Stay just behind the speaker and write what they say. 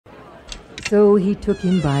So he took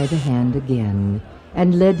him by the hand again,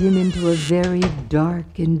 and led him into a very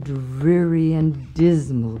dark and dreary and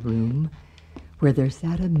dismal room, where there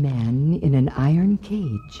sat a man in an iron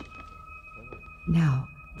cage. Now,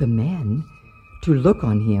 the man, to look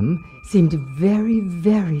on him, seemed very,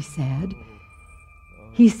 very sad.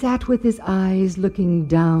 He sat with his eyes looking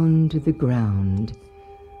down to the ground,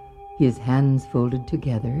 his hands folded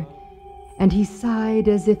together, and he sighed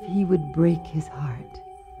as if he would break his heart.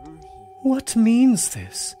 What means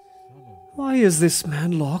this? Why is this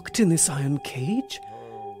man locked in this iron cage?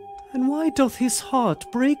 And why doth his heart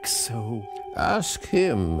break so? Ask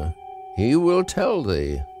him, he will tell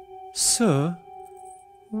thee. Sir,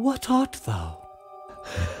 what art thou?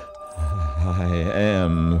 I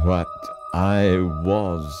am what I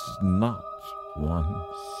was not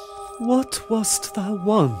once. What wast thou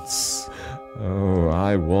once? Oh,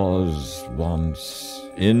 I was once,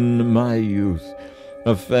 in my youth,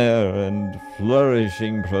 a fair and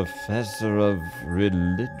flourishing professor of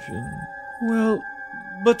religion. Well,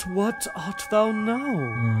 but what art thou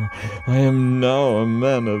now? I am now a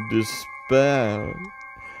man of despair,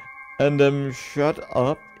 and am shut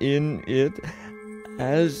up in it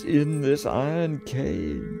as in this iron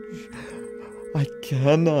cage. I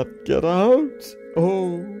cannot get out.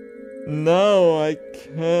 Oh, now I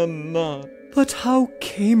cannot. But how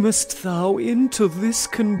camest thou into this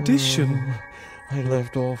condition? I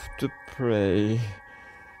left off to pray.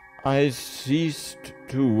 I ceased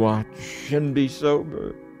to watch and be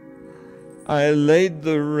sober. I laid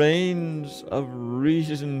the reins of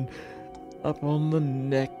reason upon the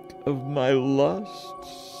neck of my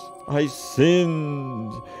lusts. I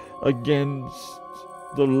sinned against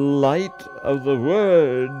the light of the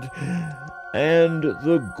Word and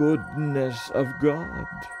the goodness of God.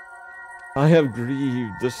 I have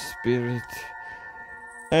grieved the Spirit,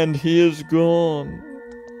 and he is gone.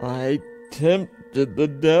 I tempted the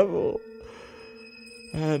devil,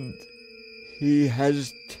 and he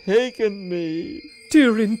has taken me.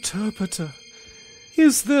 Dear interpreter,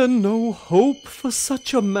 is there no hope for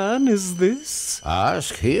such a man as this?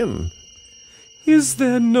 Ask him. Is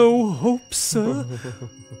there no hope, sir,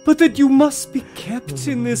 but that you must be kept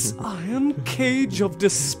in this iron cage of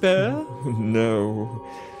despair? No,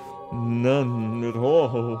 none at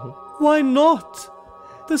all. Why not?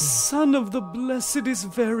 The Son of the Blessed is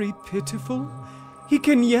very pitiful. He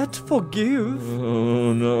can yet forgive.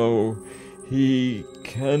 Oh, no, he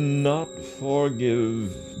cannot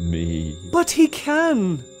forgive me. But he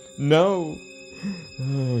can. No,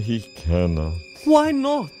 oh, he cannot. Why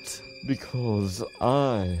not? Because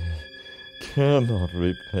I cannot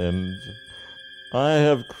repent. I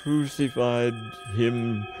have crucified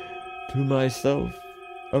him to myself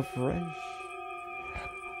afresh.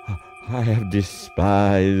 I have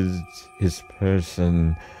despised his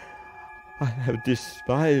person. I have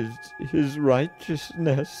despised his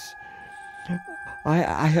righteousness.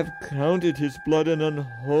 I have counted his blood an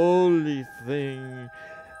unholy thing.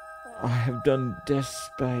 I have done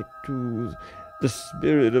despite to the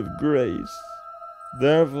Spirit of grace.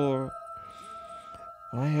 Therefore,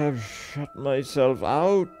 I have shut myself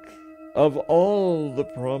out of all the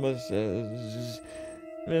promises,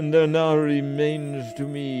 and there now remains to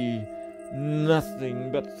me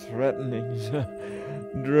nothing but threatenings,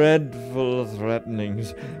 dreadful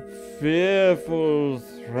threatenings, fearful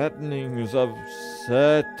threatenings of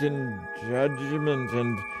certain judgment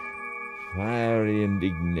and fiery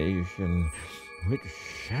indignation, which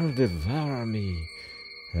shall devour me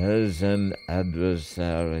as an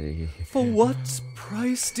adversary. For what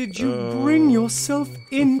price did you bring yourself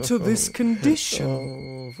into this condition?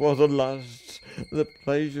 Oh, for the lusts, the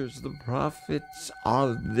pleasures, the profits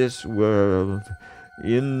of this world,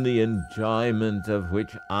 in the enjoyment of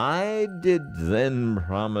which I did then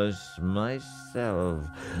promise myself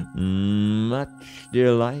much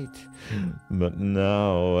delight. But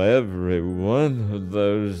now every one of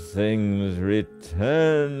those things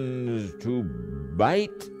returns to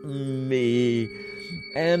bite me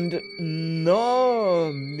and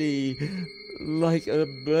gnaw me like a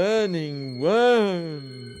burning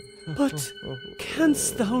worm. But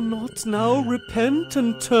canst thou not now repent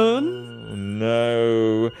and turn?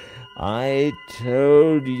 No, I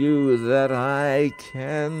told you that I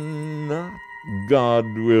cannot. God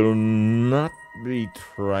will not be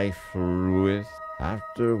trifled with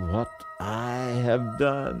after what I have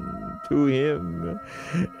done to him.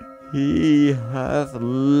 He hath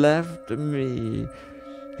left me.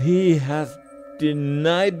 He hath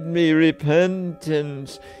denied me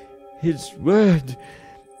repentance. His word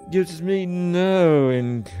gives me no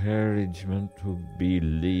encouragement to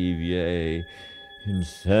believe, yea,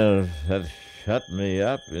 himself hath shut me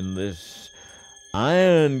up in this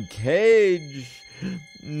iron cage,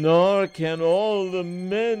 nor can all the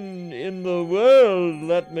men in the world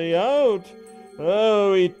let me out.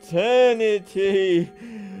 Oh, eternity,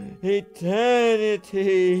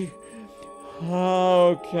 eternity,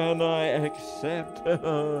 how can I accept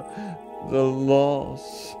the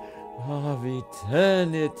loss of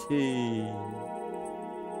eternity?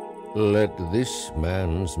 Let this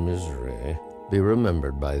man's misery be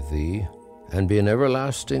remembered by thee, and be an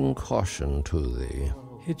everlasting caution to thee.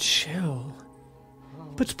 It shall.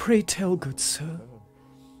 But pray tell, good sir,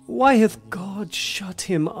 why hath God shut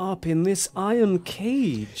him up in this iron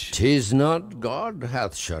cage? 'Tis not God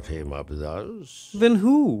hath shut him up thus. Then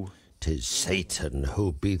who? 'Tis Satan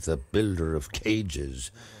who be the builder of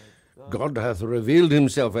cages. God hath revealed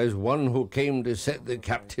himself as one who came to set the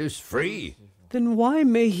captives free. Then why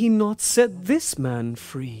may he not set this man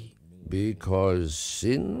free? Because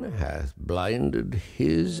sin hath blinded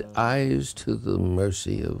his eyes to the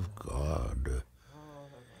mercy of God.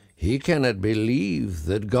 He cannot believe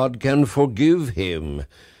that God can forgive him.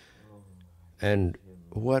 And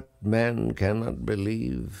what man cannot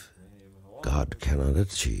believe, God cannot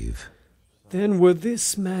achieve. Then were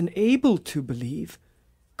this man able to believe,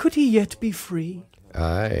 could he yet be free?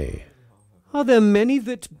 Aye. Are there many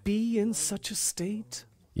that be in such a state?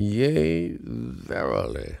 Yea,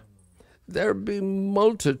 verily. There be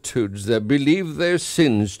multitudes that believe their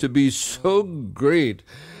sins to be so great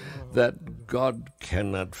that God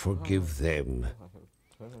cannot forgive them.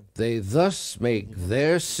 They thus make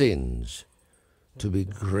their sins to be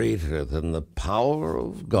greater than the power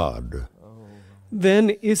of God.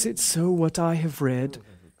 Then is it so what I have read,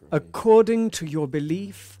 according to your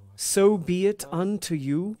belief, so be it unto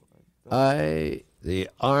you? Aye, the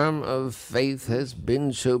arm of faith has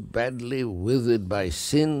been so badly withered by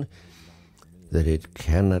sin that it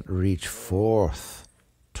cannot reach forth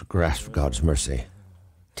to grasp God's mercy.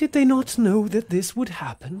 Did they not know that this would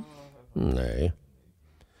happen? Nay.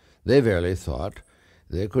 They verily thought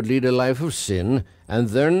they could lead a life of sin and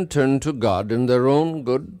then turn to God in their own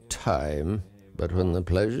good time. But when the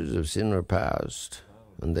pleasures of sin were past,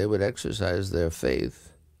 and they would exercise their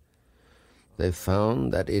faith, they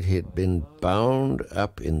found that it had been bound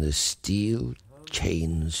up in the steel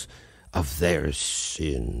chains of their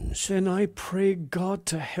sins. Then I pray God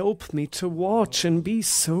to help me to watch and be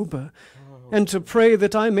sober, and to pray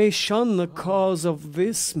that I may shun the cause of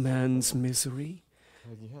this man's misery.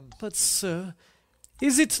 But, sir,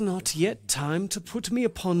 is it not yet time to put me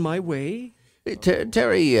upon my way?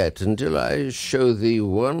 Tarry yet until I show thee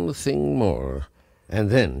one thing more, and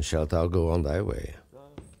then shalt thou go on thy way.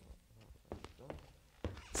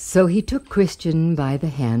 So he took Christian by the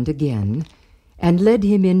hand again, and led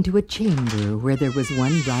him into a chamber where there was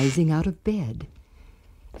one rising out of bed.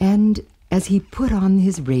 And as he put on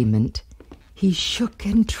his raiment, he shook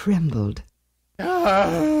and trembled.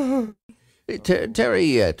 Tarry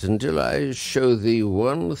yet until I show thee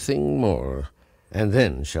one thing more, and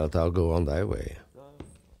then shalt thou go on thy way.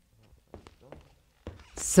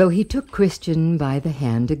 So he took Christian by the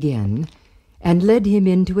hand again, and led him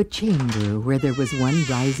into a chamber where there was one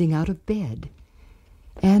rising out of bed.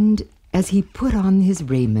 And as he put on his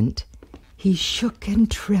raiment, he shook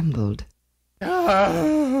and trembled.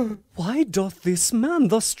 Why doth this man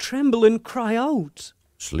thus tremble and cry out?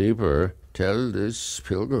 Sleeper, tell this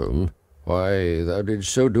pilgrim why thou didst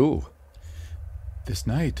so do. This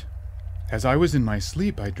night, as I was in my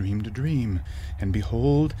sleep, I dreamed a dream, and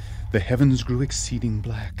behold, the heavens grew exceeding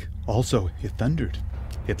black. Also it thundered.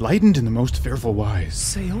 It lightened in the most fearful wise.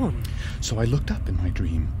 Say on. So I looked up in my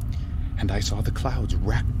dream, and I saw the clouds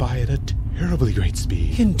rack by at a terribly great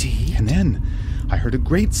speed. Indeed. And then I heard a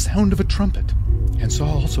great sound of a trumpet, and saw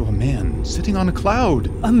also a man sitting on a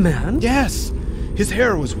cloud. A man? Yes! His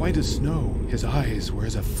hair was white as snow, his eyes were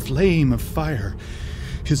as a flame of fire.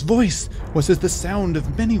 His voice was as the sound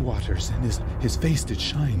of many waters, and his face did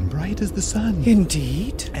shine bright as the sun.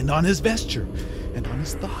 Indeed. And on his vesture and on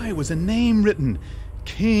his thigh was a name written,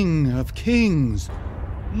 King of Kings,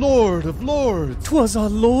 Lord of Lords. 'Twas our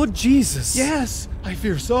Lord Jesus. Yes, I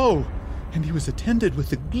fear so. And he was attended with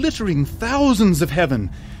the glittering thousands of heaven.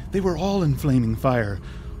 They were all in flaming fire.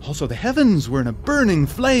 Also the heavens were in a burning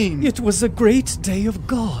flame. It was a great day of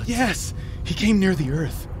God. Yes, he came near the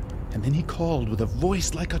earth. And then he called with a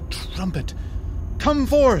voice like a trumpet, Come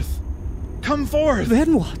forth! Come forth!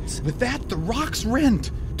 Then what? With that the rocks rent,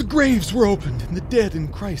 the graves were opened, and the dead in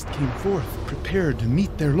Christ came forth, prepared to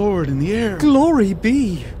meet their Lord in the air. Glory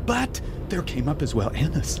be! But there came up as well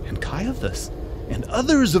Annas and Caiaphas, and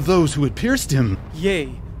others of those who had pierced him.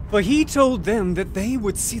 Yea, for he told them that they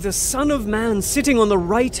would see the Son of Man sitting on the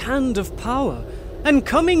right hand of power, and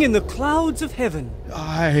coming in the clouds of heaven.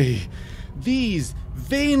 Aye, these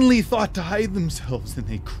vainly thought to hide themselves, and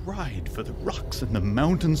they cried for the rocks and the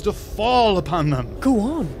mountains to fall upon them. Go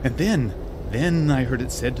on. And then I heard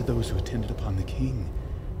it said to those who attended upon the king,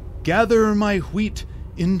 gather my wheat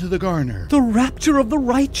into the garner. The rapture of the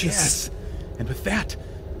righteous. Yes, and with that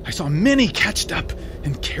I saw many catched up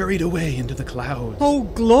and carried away into the clouds. Oh,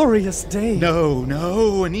 glorious day.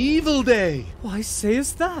 No, an evil day. Why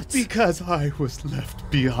sayest that? Because I was left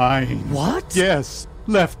behind. What? Yes,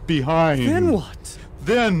 left behind. Then what?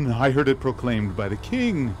 Then I heard it proclaimed by the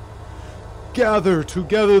king, gather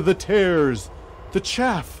together the tares, the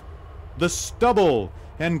chaff, the stubble,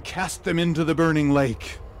 and cast them into the burning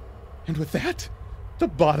lake. And with that, the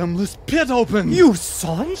bottomless pit opened. You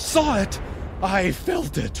saw it? Saw it. I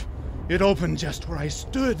felt it. It opened just where I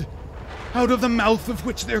stood, out of the mouth of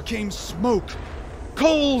which there came smoke,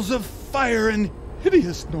 coals of fire, and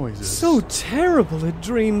hideous noises. So terrible a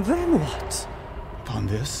dream, then what? Upon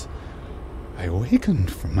this, I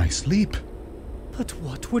awakened from my sleep. But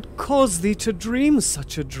what would cause thee to dream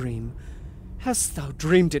such a dream? Hast thou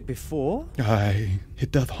dreamed it before? Aye,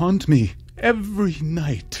 it doth haunt me every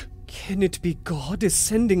night. Can it be God is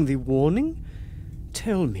sending thee warning?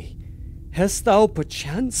 Tell me, hast thou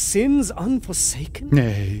perchance sins unforsaken?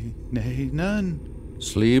 Nay, none.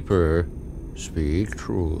 Sleeper, speak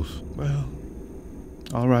truth. Well,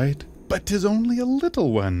 all right. But 'tis only a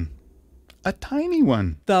little one. A tiny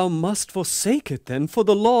one. Thou must forsake it then, for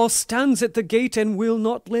the law stands at the gate and will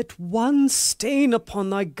not let one stain upon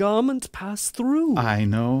thy garment pass through. I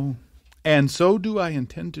know. And so do I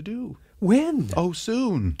intend to do. When? Oh,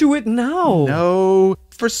 soon. Do it now. No,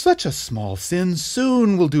 for such a small sin,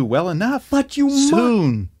 soon will do well enough. But you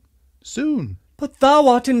Soon. But thou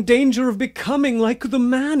art in danger of becoming like the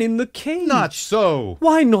man in the cage. Not so.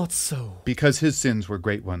 Why not so? Because his sins were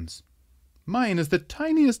great ones. Mine is the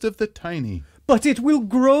tiniest of the tiny. But it will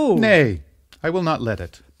grow. Nay, I will not let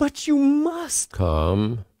it. But you must.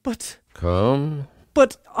 Come. But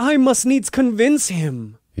I must needs convince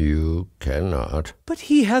him. You cannot. But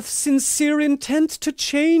he hath sincere intent to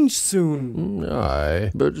change soon.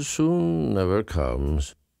 Aye, but soon never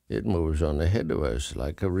comes. It moves on ahead of us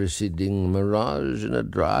like a receding mirage in a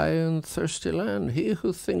dry and thirsty land. He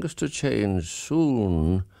who thinks to change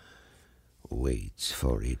soon waits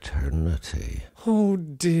for eternity. Oh,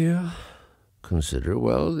 dear. Consider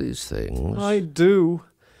well these things. I do.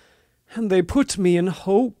 And they put me in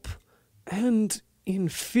hope and in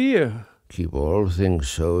fear. Keep all things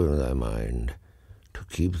so in thy mind, to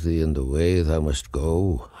keep thee in the way thou must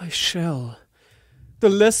go. I shall. The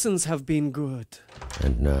lessons have been good.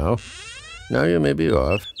 And now you may be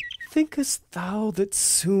off. Thinkest thou that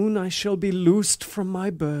soon I shall be loosed from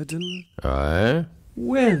my burden? Aye,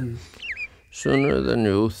 When? sooner than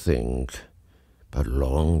you think, but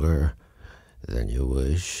longer than you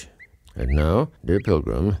wish. And now, dear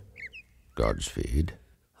pilgrim, Godspeed.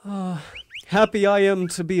 Happy I am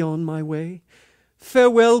to be on my way.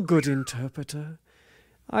 Farewell, good interpreter.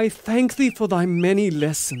 I thank thee for thy many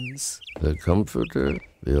lessons. The Comforter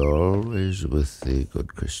be always with thee,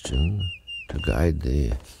 good Christian, to guide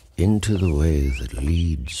thee into the way that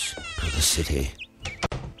leads to the city.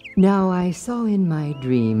 Now I saw in my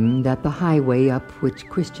dream that the highway up which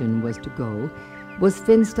Christian was to go was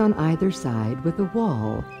fenced on either side with a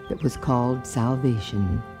wall that was called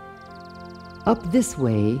Salvation. Up this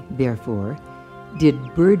way, therefore,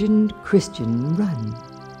 did burdened Christian run,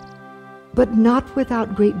 but not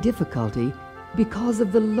without great difficulty because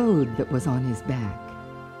of the load that was on his back.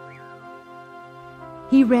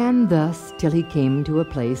 He ran thus till he came to a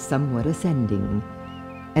place somewhat ascending,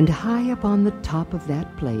 and high upon the top of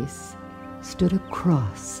that place stood a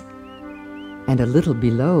cross, and a little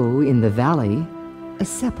below in the valley a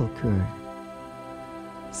sepulchre.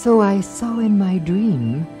 So I saw in my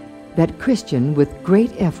dream that Christian with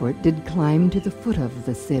great effort did climb to the foot of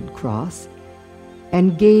the said cross,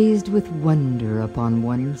 and gazed with wonder upon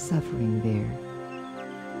one suffering there.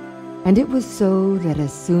 And it was so that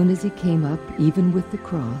as soon as he came up even with the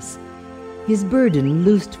cross, his burden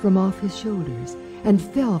loosed from off his shoulders, and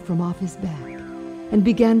fell from off his back, and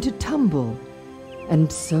began to tumble,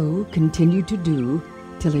 and so continued to do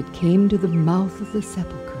till it came to the mouth of the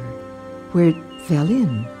sepulchre, where it fell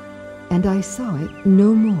in, and I saw it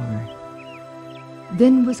no more.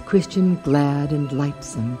 Then was Christian glad and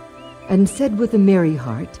lightsome, and said with a merry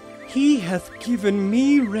heart, He hath given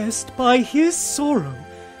me rest by his sorrow,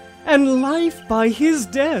 and life by his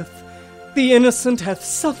death. The innocent hath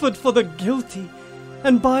suffered for the guilty,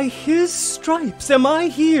 and by his stripes am I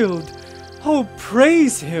healed. Oh,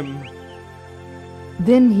 praise him!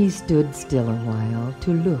 Then he stood still a while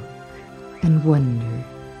to look, and wonder.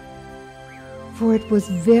 For it was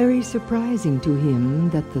very surprising to him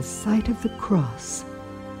that the sight of the cross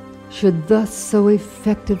should thus so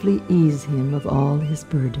effectively ease him of all his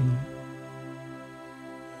burden.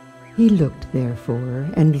 He looked, therefore,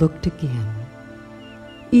 and looked again,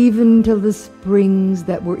 even till the springs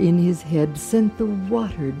that were in his head sent the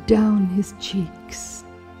water down his cheeks.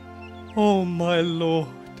 O my Lord,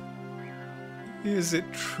 is it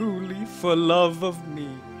truly for love of me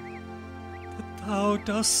that thou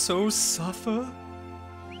dost so suffer?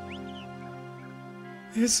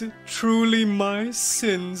 Is it truly my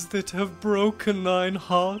sins that have broken thine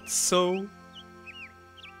heart so?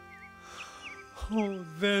 Oh,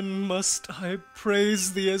 then must I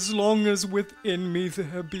praise thee as long as within me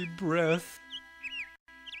there be breath.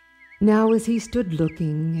 Now as he stood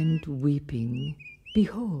looking and weeping,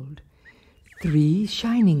 behold, 3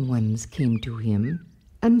 shining ones came to him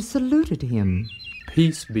and saluted him.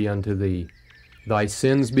 Peace be unto thee. Thy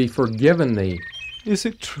sins be forgiven thee. Is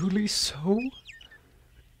it truly so?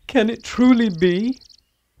 Can it truly be?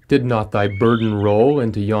 Did not thy burden roll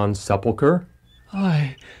into yon sepulchre?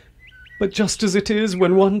 Aye, but just as it is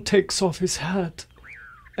when one takes off his hat,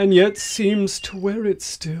 and yet seems to wear it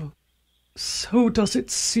still, so does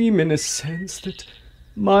it seem in a sense that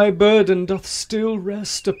my burden doth still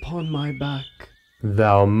rest upon my back.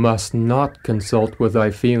 Thou must not consult with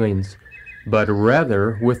thy feelings, but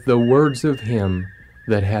rather with the words of him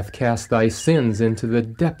that hath cast thy sins into the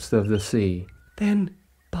depths of the sea. Then,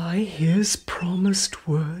 by his promised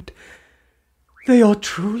word, they are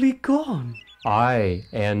truly gone. Aye,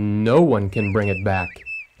 and no one can bring it back,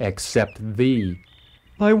 except thee.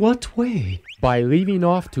 By what way? By leaving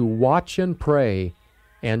off to watch and pray,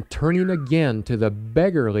 and turning again to the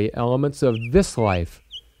beggarly elements of this life,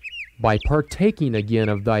 by partaking again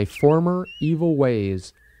of thy former evil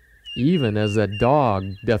ways, even as a dog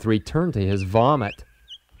doth return to his vomit.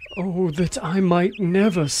 Oh, that I might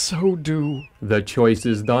never so do. The choice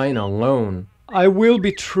is thine alone. I will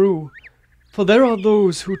be true, for there are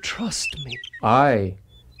those who trust me. Aye,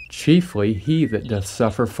 chiefly he that doth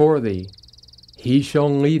suffer for thee. He shall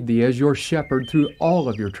lead thee as your shepherd through all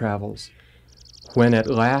of your travels. When at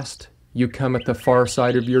last you come at the far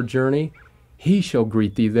side of your journey, he shall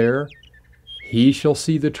greet thee there. He shall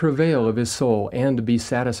see the travail of his soul and be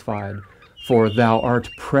satisfied, for thou art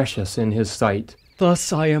precious in his sight.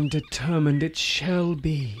 Thus I am determined it shall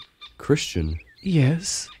be. Christian,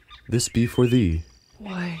 Yes? this be for thee.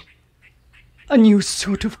 Why, a new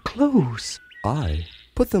suit of clothes. Aye,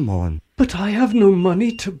 put them on. But I have no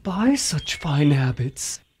money to buy such fine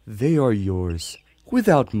habits. They are yours,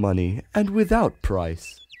 without money and without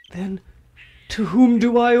price. Then, to whom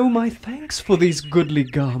do I owe my thanks for these goodly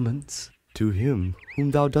garments? To him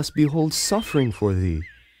whom thou dost behold suffering for thee.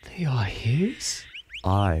 They are his?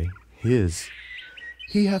 Aye, his.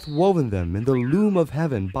 He hath woven them in the loom of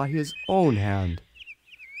heaven by his own hand.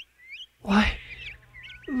 Why,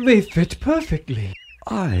 they fit perfectly,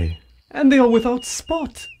 Aye, and they are without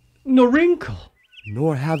spot, nor wrinkle.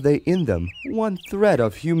 nor have they in them one thread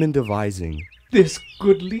of human devising. This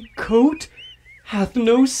goodly coat hath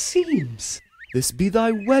no seams. This be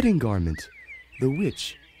thy wedding garment, the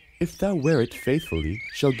which, if thou wear it faithfully,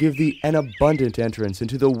 shall give thee an abundant entrance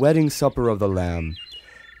into the wedding supper of the Lamb.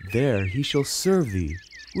 There he shall serve thee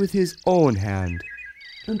with his own hand.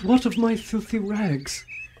 And what of my filthy rags,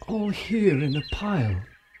 all here in a pile?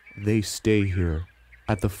 They stay here,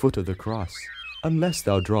 at the foot of the cross, unless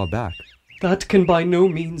thou draw back. That can by no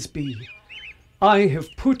means be. I have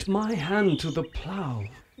put my hand to the plough.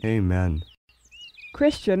 Amen.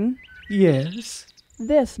 Christian, Yes?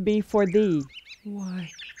 this be for thee. Why,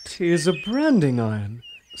 'tis a branding iron,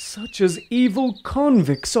 such as evil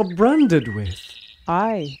convicts are branded with.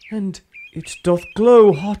 Aye, And it doth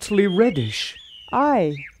glow hotly reddish.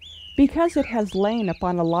 aye, because it has lain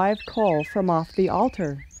upon a live coal from off the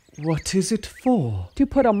altar, What is it for? to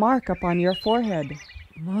put a mark upon your forehead.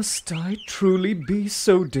 Must I truly be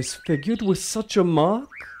so disfigured with such a mark?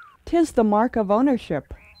 'Tis the mark of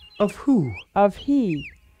ownership, Of who? of he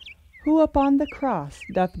who upon the cross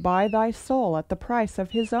doth buy thy soul at the price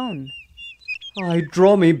of his own. I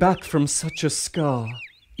draw me back from such a scar.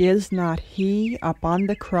 Is not he upon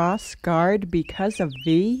the cross scarred because of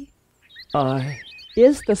thee? I...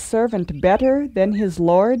 Is the servant better than his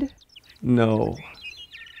Lord? No.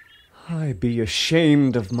 I be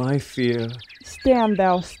ashamed of my fear. Stand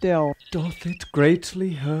thou still. Doth it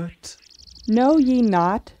greatly hurt? Know ye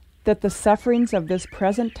not that the sufferings of this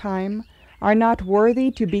present time are not worthy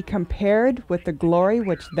to be compared with the glory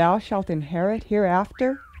which thou shalt inherit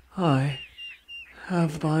hereafter? I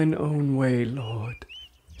have thine own way, Lord.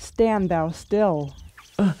 Stand thou still.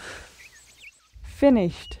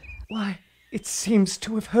 finished. Why, it seems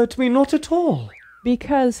to have hurt me not at all.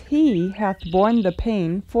 Because he hath borne the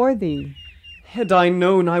pain for thee. Had I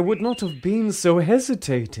known, I would not have been so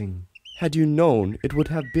hesitating. Had you known, it would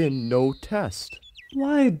have been no test.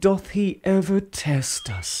 Why doth he ever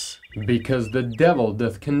test us? Because the devil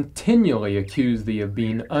doth continually accuse thee of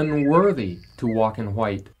being unworthy to walk in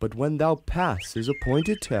white. But when thou pass his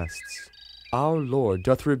appointed tests, our Lord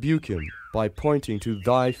doth rebuke him by pointing to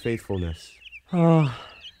thy faithfulness.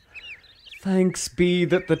 Thanks be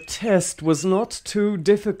that the test was not too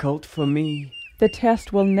difficult for me. The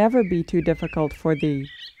test will never be too difficult for thee.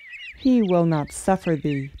 He will not suffer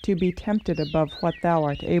thee to be tempted above what thou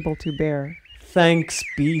art able to bear. Thanks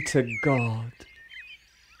be to God.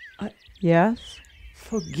 Yes?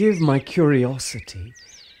 Forgive my curiosity,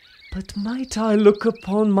 but might I look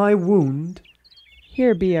upon my wound?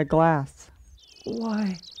 Here be a glass.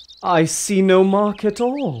 Why, I see no mark at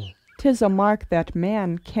all. 'Tis a mark that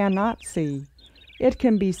man cannot see. It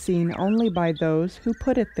can be seen only by those who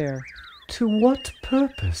put it there. To what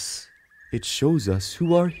purpose? It shows us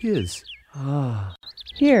who are his.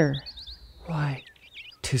 Here. Why,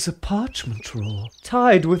 'tis a parchment roll,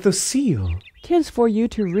 tied with a seal. 'Tis for you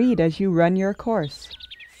to read as you run your course.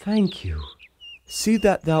 Thank you. See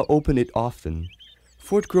that thou open it often,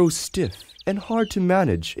 for it grows stiff and hard to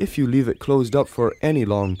manage if you leave it closed up for any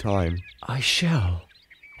long time. I shall.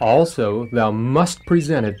 Also thou must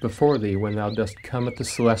present it before thee when thou dost come at the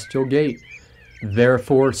celestial gate.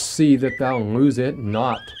 Therefore see that thou lose it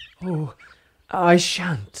not. Oh, I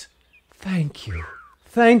shan't. Thank you.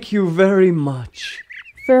 Thank you very much.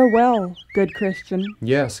 Farewell, good Christian.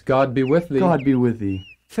 Yes, God be with thee. God be with thee.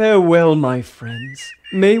 Farewell, my friends.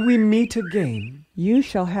 May we meet again. You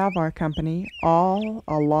shall have our company all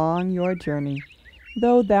along your journey,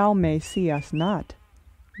 though thou may see us not.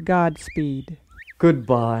 Godspeed.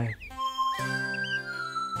 Goodbye.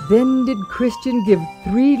 Then did Christian give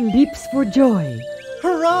 3 leaps for joy.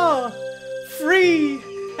 Hurrah! Free!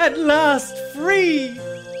 At last free!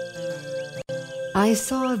 I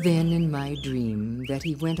saw then in my dream that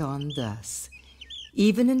he went on thus,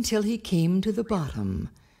 even until he came to the bottom,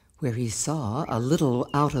 where he saw, a little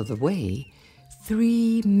out of the way,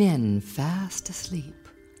 3 men fast asleep,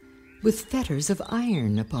 with fetters of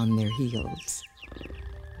iron upon their heels.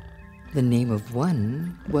 The name of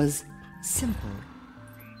one was Simple,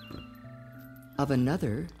 of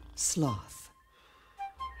another Sloth,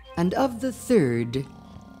 and of the third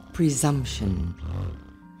Presumption.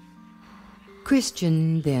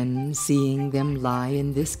 Christian then, seeing them lie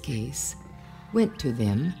in this case, went to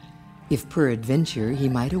them, if peradventure he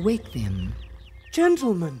might awake them.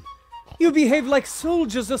 Gentlemen, you behave like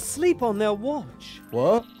soldiers asleep on their watch.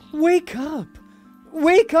 What? Wake up!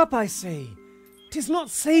 Wake up, I say! 'Tis not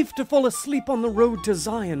safe to fall asleep on the road to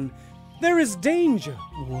Zion. There is danger.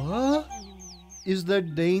 What? Is there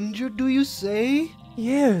danger, do you say?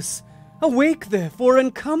 Yes. Awake, therefore,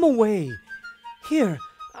 and come away. Here,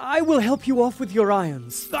 I will help you off with your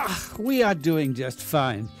irons. We are doing just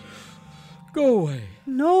fine. Go away.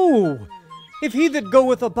 No! If he that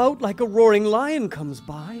goeth about like a roaring lion comes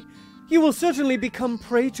by, you will certainly become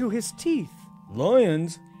prey to his teeth.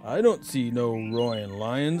 Lions? I don't see no roaring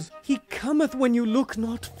lions. He cometh when you look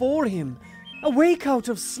not for him. Awake out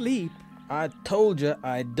of sleep. I told you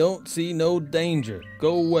I don't see no danger.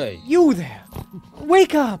 Go away. You there!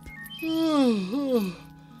 Wake up!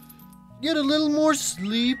 Get a little more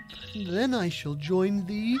sleep, then I shall join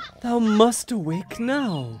thee. Thou must awake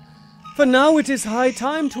now, for now it is high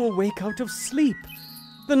time to awake out of sleep.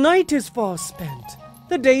 The night is far spent,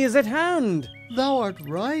 the day is at hand. Thou art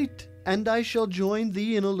right, and I shall join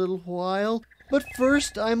thee in a little while. But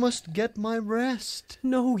first I must get my rest.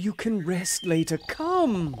 No, you can rest later.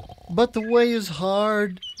 Come. But the way is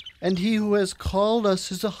hard, and he who has called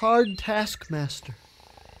us is a hard taskmaster.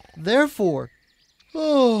 Therefore,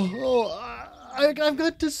 I've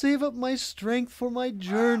got to save up my strength for my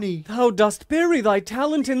journey. Thou dost bury thy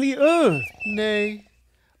talent in the earth. Nay,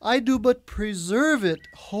 I do but preserve it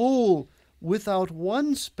whole, without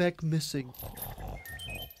one speck missing.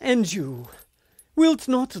 And you, wilt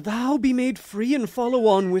not thou be made free and follow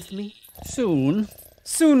on with me? Soon.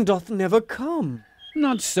 Soon doth never come.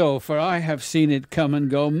 Not so, for I have seen it come and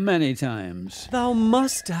go many times. Thou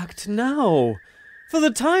must act now, for the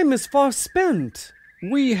time is far spent.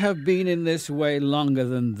 We have been in this way longer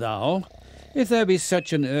than thou. If there be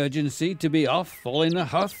such an urgency to be off full in a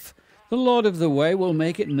huff, the Lord of the way will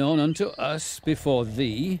make it known unto us before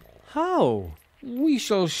thee. How? We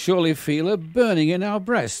shall surely feel a burning in our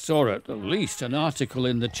breasts, or at least an article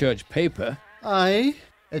in the church paper. Aye,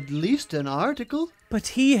 at least an article. But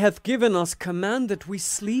he hath given us command that we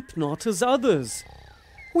sleep not as others.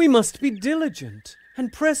 We must be diligent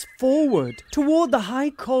and press forward toward the high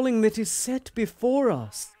calling that is set before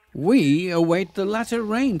us. We await the latter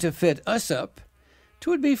rain to fit us up.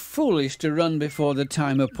 'Twould be foolish to run before the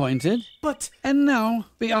time appointed. But... And now,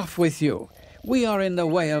 be off with you. We are in the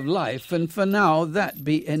way of life, and for now that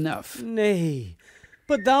be enough. Nay,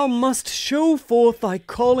 but thou must show forth thy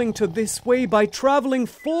calling to this way by travelling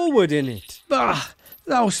forward in it. Bah!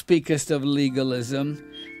 Thou speakest of legalism.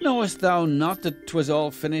 Knowest thou not that 'twas all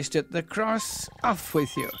finished at the cross? Off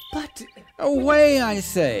with you. But... Away, I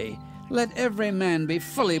say. Let every man be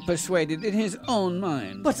fully persuaded in his own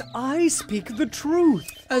mind. But I speak the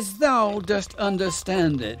truth. As thou dost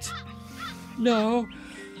understand it. Now,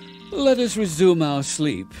 let us resume our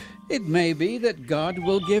sleep. It may be that God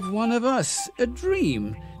will give one of us a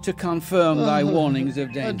dream to confirm thy warnings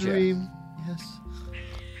of danger. A dream, yes.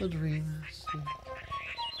 A dream.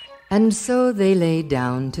 And so they lay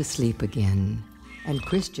down to sleep again, and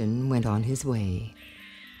Christian went on his way.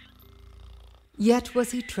 Yet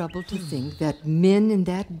was he troubled to think that men in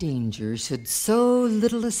that danger should so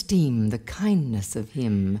little esteem the kindness of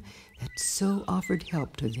him that so offered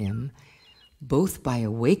help to them, both by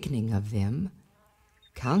awakening of them,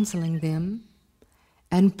 counseling them,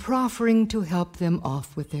 and proffering to help them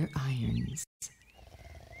off with their irons.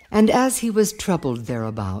 And as he was troubled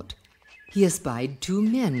thereabout, he espied 2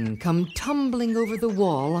 men come tumbling over the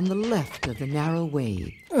wall on the left of the narrow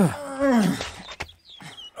way.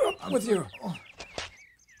 With you.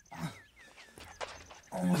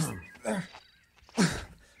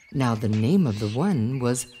 Now the name of the one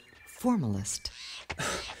was Formalist.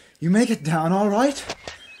 You make it down all right?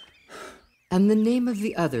 And the name of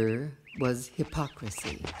the other was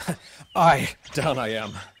Hypocrisy. Aye, down I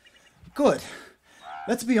am. Good.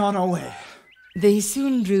 Let's be on our way. They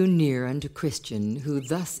soon drew near unto Christian, who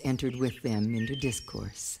thus entered with them into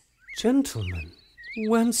discourse. Gentlemen,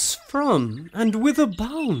 whence from, and whither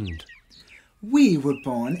bound? We were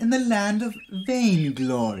born in the land of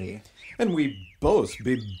vainglory. And we both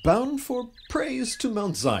be bound for praise to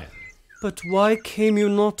Mount Zion. But why came you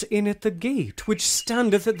not in at the gate, which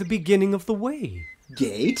standeth at the beginning of the way?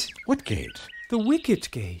 Gate? What gate? The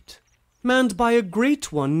wicket gate, manned by a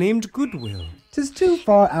great one named Goodwill. 'Tis too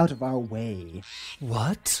far out of our way.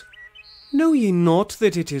 What? Know ye not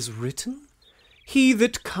that it is written, He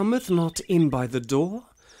that cometh not in by the door,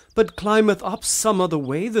 but climbeth up some other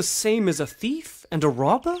way, the same is a thief and a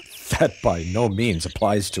robber? That by no means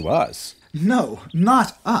applies to us. No,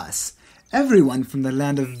 not us. Everyone from the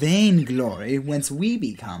land of vainglory, whence we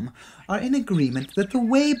be come, are in agreement that the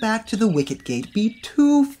way back to the wicket gate be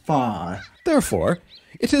too far. Therefore,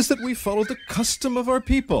 it is that we follow the custom of our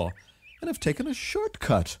people, and have taken a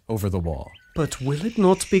short-cut over the wall. But will it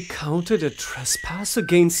not be counted a trespass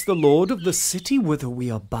against the lord of the city whither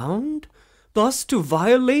we are bound, thus to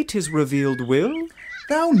violate his revealed will?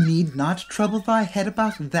 Thou need not trouble thy head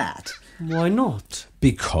about that. Why not?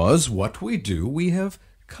 Because what we do we have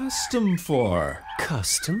custom for.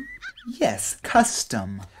 Custom? Yes,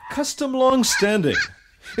 custom. Custom long-standing.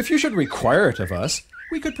 If you should require it of us,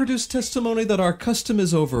 we could produce testimony that our custom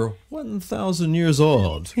is over 1,000 years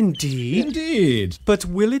old. Indeed? Indeed. But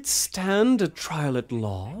will it stand a trial at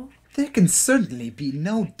law? There can certainly be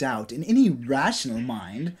no doubt in any rational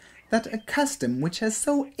mind that a custom which has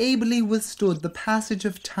so ably withstood the passage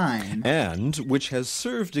of time, and which has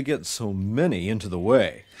served to get so many into the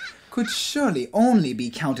way, could surely only be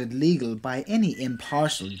counted legal by any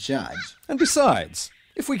impartial judge. And besides,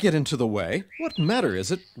 if we get into the way, what matter is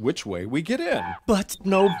it which way we get in? But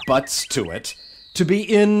no buts to it. To be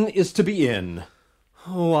in is to be in.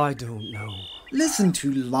 Oh, I don't know. Listen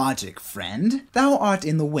to logic, friend. Thou art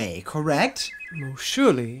in the way, correct? Oh,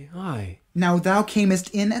 surely, aye. Now thou camest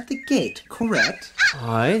in at the gate, correct?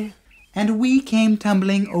 Aye. And we came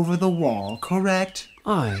tumbling over the wall, correct?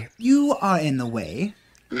 Aye. You are in the way.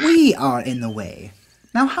 We are in the way.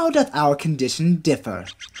 Now how doth our condition differ?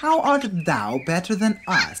 How art thou better than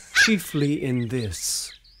us? Chiefly in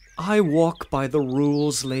this. I walk by the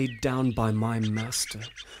rules laid down by my master,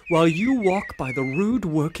 while you walk by the rude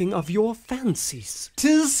working of your fancies.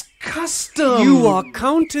 'Tis custom! You are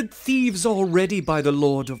counted thieves already by the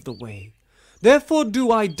lord of the way. Therefore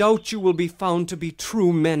do I doubt you will be found to be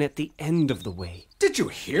true men at the end of the way. Did you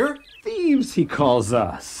hear? Thieves, he calls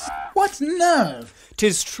us. What nerve!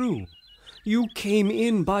 'Tis true. You came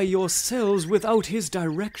in by yourselves without his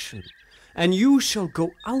direction, and you shall go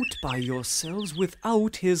out by yourselves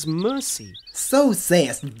without his mercy. So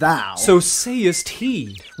sayest thou. So sayest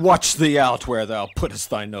he. Watch thee out where thou puttest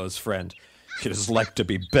thy nose, friend. It is like to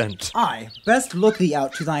be bent. Aye, best look thee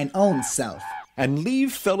out to thine own self. and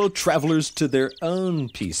leave fellow travelers to their own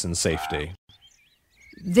peace and safety.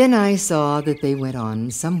 Then I saw that they went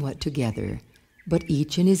on somewhat together, but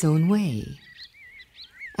each in his own way.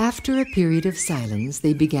 After a period of silence,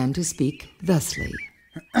 they began to speak thusly.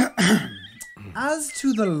 As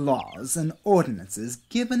to the laws and ordinances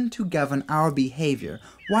given to govern our behavior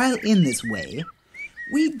while in this way,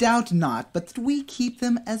 we doubt not but that we keep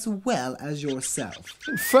them as well as yourself.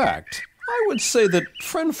 In fact, I would say that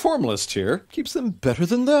friend Formalist here keeps them better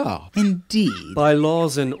than thou. Indeed. By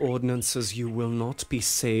laws and ordinances you will not be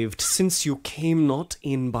saved, since you came not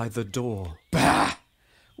in by the door. Bah!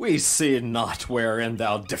 We see not wherein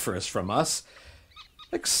thou differest from us,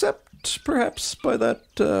 except perhaps by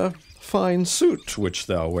that fine suit which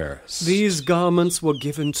thou wearest. These garments were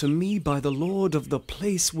given to me by the lord of the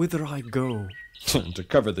place whither I go. To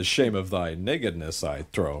cover the shame of thy nakedness, I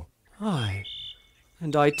trow. Aye,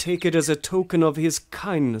 and I take it as a token of his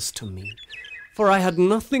kindness to me, for I had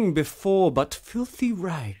nothing before but filthy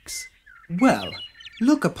rags. Well,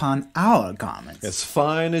 look upon our garments. As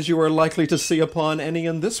fine as you are likely to see upon any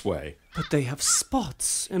in this way. But they have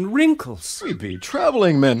spots and wrinkles. We be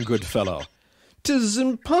travelling men, good fellow. 'Tis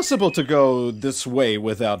impossible to go this way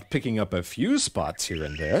without picking up a few spots here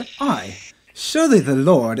and there. Aye, surely the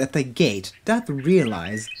Lord at the gate doth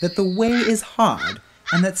realize that the way is hard,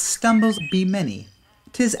 and that stumbles be many.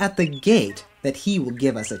 'Tis at the gate that he will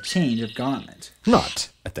give us a change of garment. Not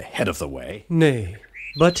at the head of the way. Nay,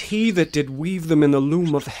 but he that did weave them in the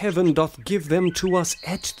loom of heaven doth give them to us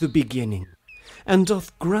at the beginning, and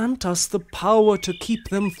doth grant us the power to keep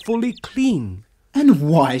them fully clean. And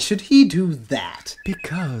why should he do that?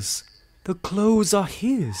 Because the clothes are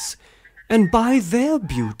his, and by their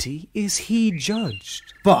beauty is he judged.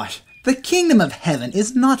 But the kingdom of heaven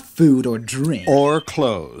is not food or drink. Or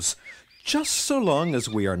clothes. Just so long as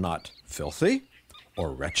we are not filthy,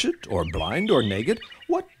 or wretched, or blind, or naked,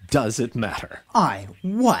 what does it matter? Aye,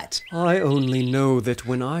 what? I only know that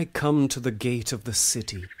when I come to the gate of the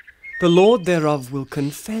city, the Lord thereof will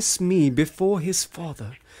confess me before his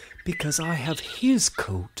Father, because I have his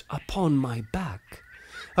coat upon my back,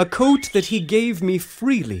 a coat that he gave me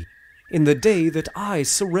freely in the day that I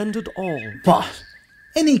surrendered all. But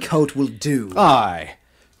any coat will do. Aye,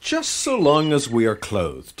 just so long as we are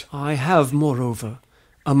clothed. I have, moreover,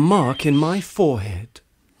 a mark in my forehead.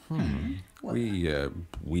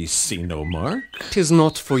 We see no mark. 'Tis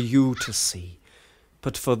not for you to see,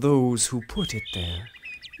 but for those who put it there.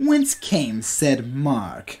 Whence came said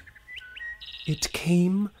mark? It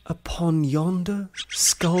came upon yonder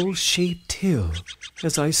skull-shaped hill,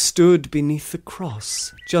 as I stood beneath the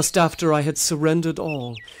cross, just after I had surrendered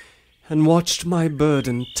all, and watched my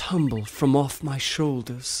burden tumble from off my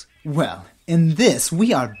shoulders. Well, in this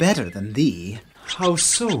we are better than thee. How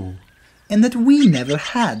so? In that we never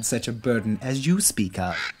had such a burden as you speak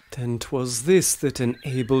of. Then 'twas this that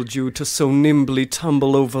enabled you to so nimbly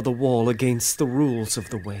tumble over the wall against the rules of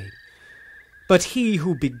the way. But he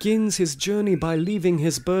who begins his journey by leaving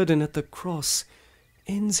his burden at the cross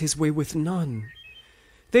ends his way with none.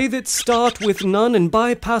 They that start with none and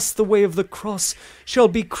bypass the way of the cross shall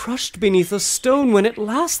be crushed beneath a stone when at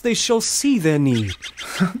last they shall see their need.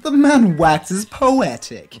 The man waxes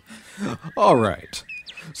poetic. All right.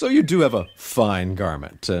 So you do have a fine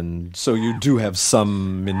garment, and so you do have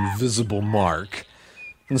some invisible mark,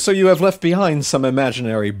 and so you have left behind some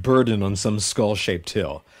imaginary burden on some skull-shaped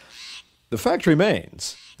hill. The fact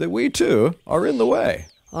remains that we, too, are in the way.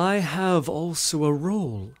 I have also a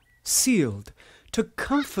roll, sealed, to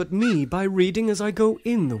comfort me by reading as I go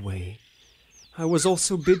in the way. I was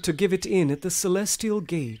also bid to give it in at the celestial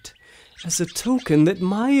gate, as a token that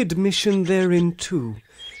my admission therein too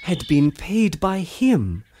had been paid by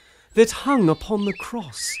him that hung upon the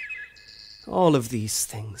cross. All of these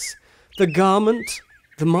things, the garment,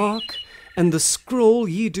 the mark, and the scroll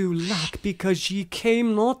ye do lack, because ye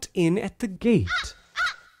came not in at the gate.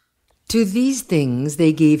 To these things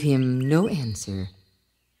they gave him no answer.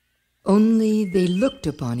 Only they looked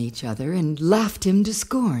upon each other and laughed him to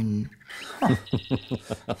scorn.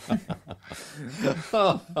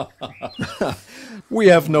 We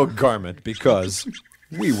have no garment because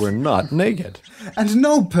we were not naked. And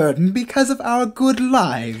no burden because of our good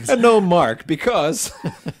lives. And no mark because,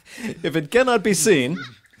 if it cannot be seen,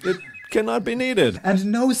 it cannot be needed. And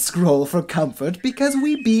no scroll for comfort because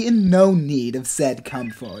we be in no need of said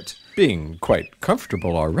comfort. Being quite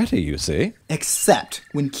comfortable already, you see. Except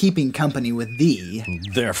when keeping company with thee.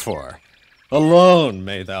 Therefore, alone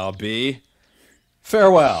may thou be.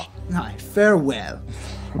 Farewell. Aye, farewell.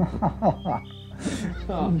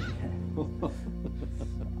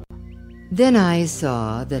 Then I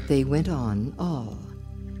saw that they went on all,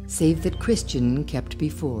 save that Christian kept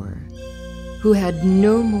before, who had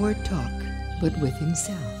no more talk but with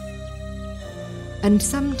himself, and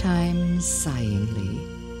sometimes sighingly,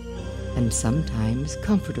 and sometimes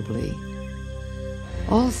comfortably.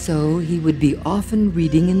 Also he would be often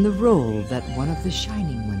reading in the roll that one of the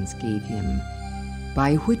shining ones gave him,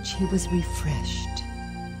 by which he was refreshed.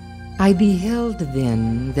 I beheld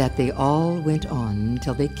then that they all went on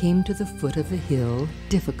till they came to the foot of the hill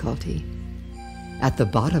Difficulty, at the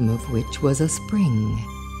bottom of which was a spring.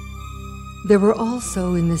 There were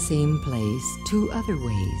also in the same place 2 other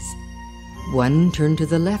ways. One turned to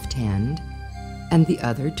the left hand, and the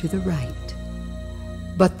other to the right.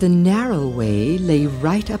 But the narrow way lay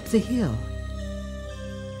right up the hill.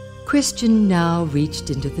 Christian now reached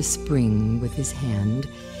into the spring with his hand,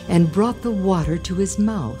 and brought the water to his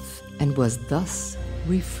mouth, and was thus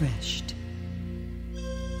refreshed.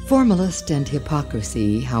 Formalist and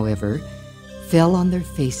Hypocrisy, however, fell on their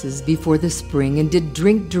faces before the spring, and did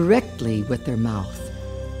drink directly with their mouth.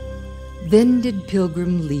 Then did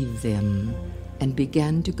Pilgrim leave them, and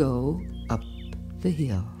began to go up the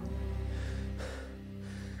hill.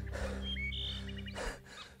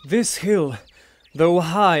 This hill, though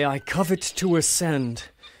high, I covet to ascend.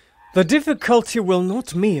 The difficulty will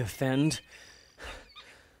not me offend,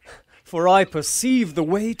 for I perceive the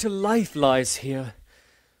way to life lies here.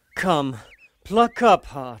 Come, pluck up,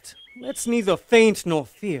 heart, let's neither faint nor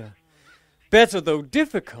fear. Better, though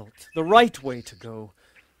difficult, the right way to go,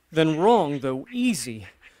 than wrong, though easy,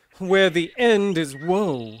 where the end is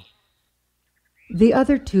woe. The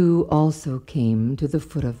other 2 also came to the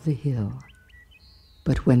foot of the hill.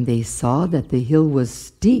 But when they saw that the hill was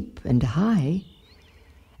steep and high,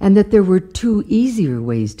 and that there were 2 easier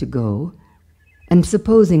ways to go, and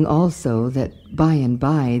supposing also that by and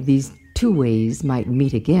by these 2 ways might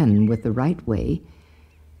meet again with the right way,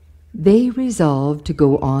 they resolved to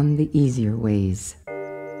go on the easier ways.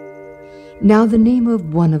 Now the name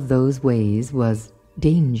of one of those ways was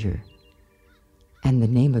Danger, and the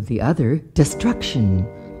name of the other Destruction.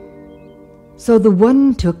 So the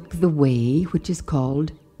one took the way which is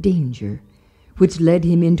called Danger, which led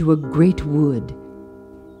him into a great wood,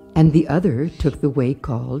 and the other took the way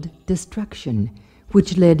called Destruction,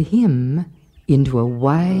 which led him into a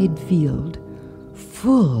wide field,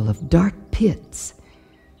 full of dark pits,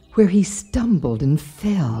 where he stumbled and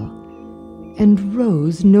fell, and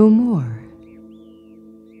rose no more.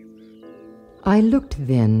 I looked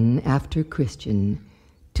then after Christian,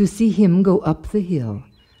 to see him go up the hill,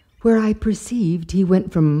 where I perceived he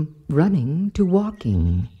went from running to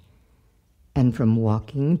walking, and from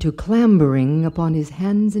walking to clambering upon his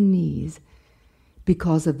hands and knees,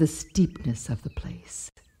 because of the steepness of the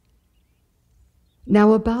place.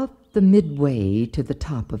 Now about the midway to the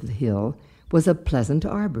top of the hill was a pleasant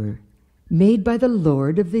arbor, made by the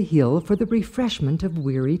Lord of the hill for the refreshment of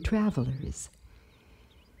weary travelers.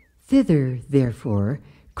 Thither, therefore,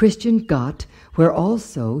 Christian got, where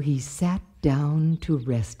also he sat down to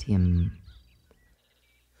rest him.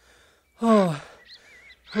 Ah,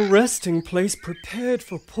 a resting place prepared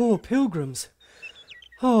for poor pilgrims.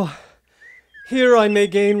 Oh, here I may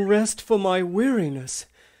gain rest for my weariness,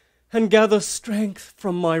 and gather strength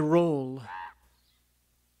from my roll.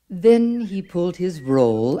 Then he pulled his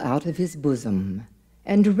roll out of his bosom,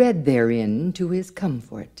 and read therein to his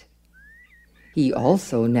comfort. He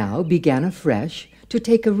also now began afresh to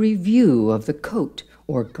take a review of the coat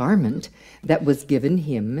or garment that was given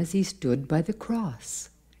him as he stood by the cross.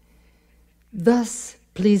 Thus,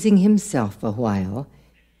 pleasing himself a while,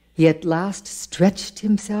 he at last stretched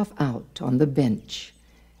himself out on the bench,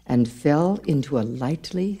 and fell into a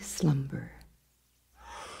lightly slumber.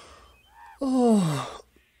 Oh,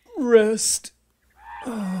 rest.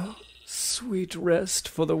 Oh, sweet rest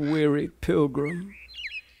for the weary pilgrim.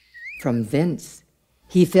 From thence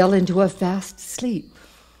he fell into a fast sleep,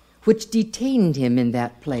 which detained him in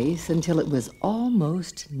that place until it was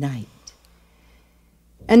almost night.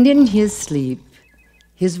 And in his sleep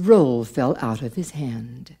his roll fell out of his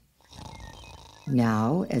hand.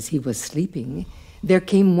 Now, as he was sleeping, there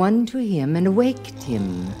came one to him and awaked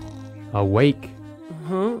him. Awake.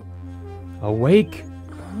 Huh? Awake.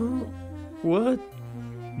 Huh? What?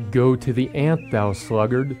 Go to the ant, thou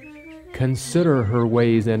sluggard. Consider her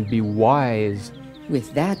ways and be wise.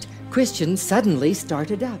 With that, Christian suddenly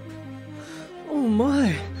started up. Oh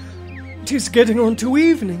my, 'tis getting on to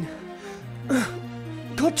evening.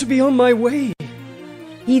 Got to be on my way.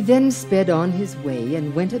 He then sped on his way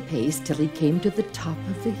and went apace till he came to the top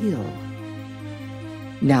of the hill.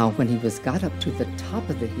 Now when he was got up to the top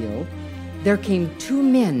of the hill, there came 2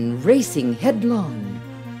 men racing headlong.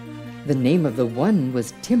 The name of the one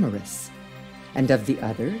was Timorous, and of the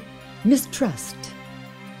other, mistrust.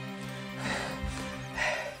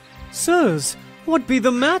 Sirs, what be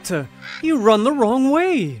the matter? You run the wrong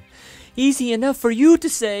way. Easy enough for you to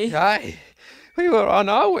say. Aye, we were on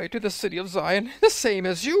our way to the city of Zion, the same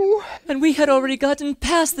as you. And we had already gotten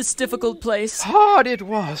past this difficult place. Hard it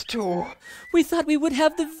was, too. We thought we would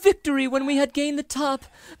have the victory when we had gained the top,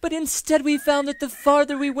 but instead we found that the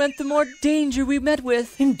farther we went, the more danger we met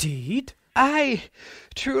with. Indeed? Aye,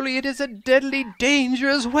 truly it is a deadly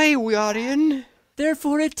dangerous way we are in.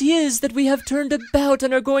 Therefore it is that we have turned about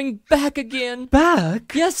and are going back again.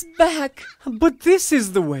 Back? Yes, back. But this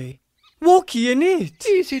is the way. Walk ye in it.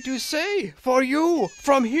 Easy to say, for you,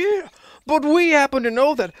 from here. But we happen to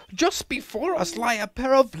know that just before us lie a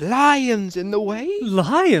pair of lions in the way.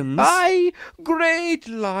 Lions? Aye, great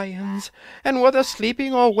lions. And whether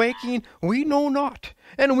sleeping or waking, we know not.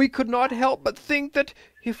 And we could not help but think that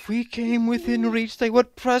if we came within reach, they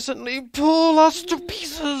would presently pull us to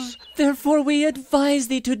pieces. Therefore we advise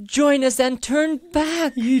thee to join us and turn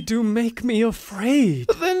back. Ye do make me afraid.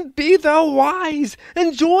 Then be thou wise,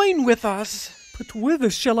 and join with us. But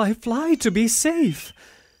whither shall I fly to be safe?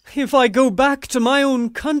 If I go back to my own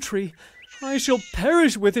country, I shall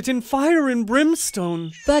perish with it in fire and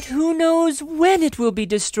brimstone. But who knows when it will be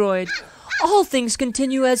destroyed? All things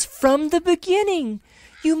continue as from the beginning.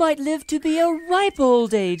 You might live to be a ripe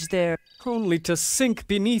old age there. Only to sink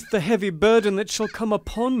beneath the heavy burden that shall come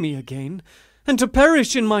upon me again, and to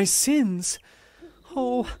perish in my sins.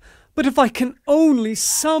 Oh, but if I can only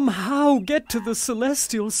somehow get to the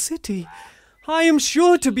celestial city, I am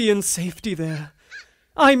sure to be in safety there.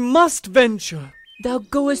 I must venture. Thou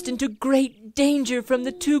goest into great danger from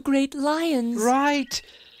the two great lions. Right.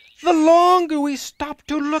 The longer we stopped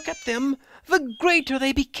to look at them, the greater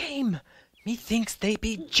they became. Methinks they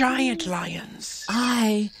be giant lions.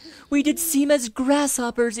 Aye, we did seem as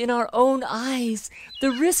grasshoppers in our own eyes.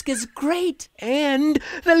 The risk is great. And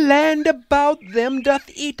the land about them doth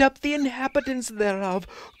eat up the inhabitants thereof.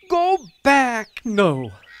 Go back.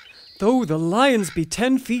 No, though the lions be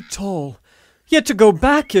 10 feet tall, yet to go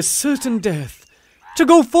back is certain death. To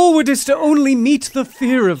go forward is to only meet the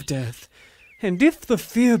fear of death. And if the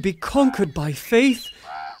fear be conquered by faith,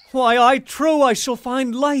 why, I trow I shall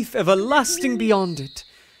find life everlasting beyond it.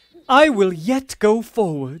 I will yet go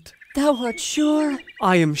forward. Thou art sure?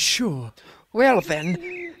 I am sure. Well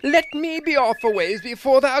then, let me be off a ways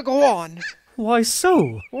before thou go on. Why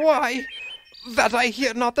so? Why, that I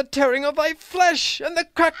hear not the tearing of thy flesh, and the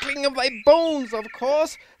crackling of thy bones, of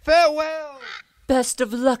course. Farewell. Best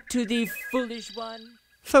of luck to thee, foolish one.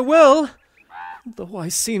 Farewell, though I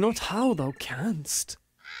see not how thou canst.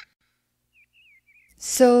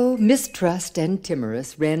 So Mistrust and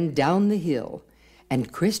Timorous ran down the hill,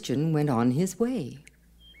 and Christian went on his way.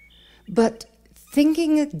 But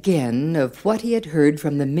thinking again of what he had heard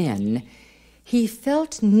from the men, he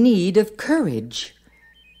felt need of courage.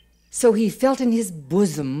 So he felt in his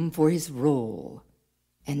bosom for his roll,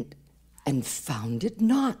 and found it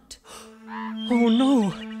not. Oh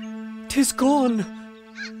no, 'tis gone,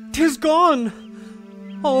 'tis gone.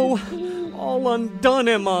 Oh, all undone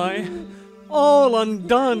am I. All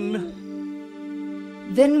undone.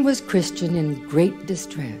 Then was Christian in great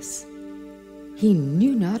distress. He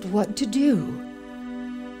knew not what to do,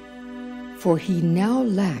 for he now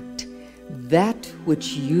lacked that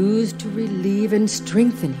which used to relieve and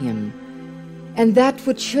strengthen him, and that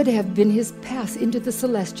which should have been his path into the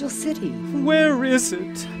celestial city. Where is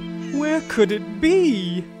it? Where could it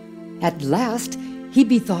be? At last he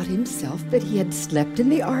bethought himself that he had slept in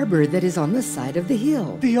the arbor that is on the side of the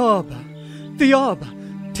hill. The arbor! The arbor!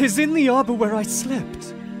 'Tis in the arbor where I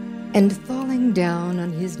slept. And falling down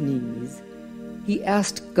on his knees, he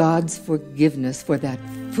asked God's forgiveness for that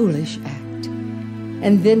foolish act,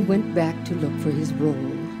 and then went back to look for his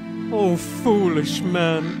roll. Oh, foolish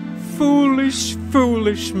man! Foolish,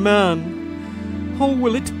 foolish man! Oh,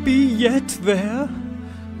 will it be yet there?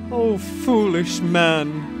 Oh, foolish man!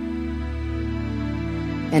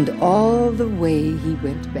 And all the way he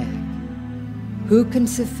went back, who can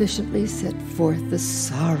sufficiently set forth the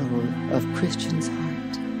sorrow of Christian's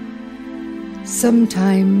heart?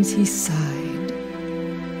 Sometimes he sighed,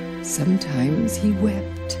 sometimes he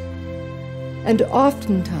wept, and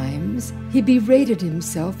oftentimes he berated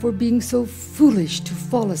himself for being so foolish to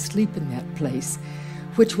fall asleep in that place,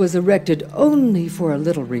 which was erected only for a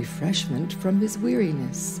little refreshment from his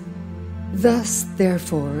weariness. Thus,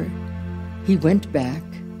 therefore, he went back,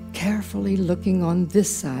 carefully looking on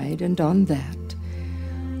this side and on that,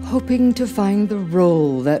 hoping to find the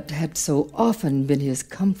roll that had so often been his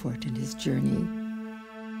comfort in his journey.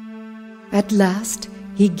 At last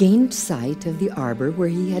he gained sight of the arbor where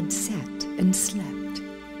he had sat, and slept,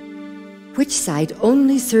 which sight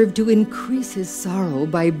only served to increase his sorrow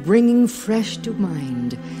by bringing fresh to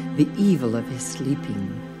mind the evil of his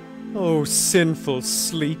sleeping. O sinful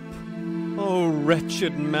sleep! O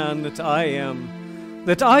wretched man that I am,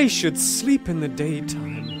 that I should sleep in the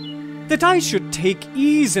daytime, that I should take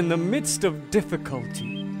ease in the midst of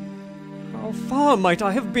difficulty. How far might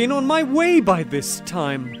I have been on my way by this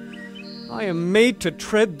time? I am made to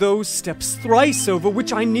tread those steps thrice over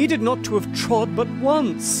which I needed not to have trod but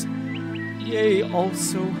once. Yea,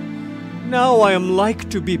 also, now I am like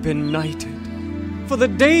to be benighted, for the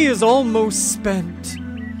day is almost spent.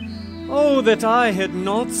 Oh, that I had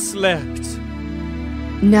not slept!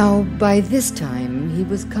 Now by this time he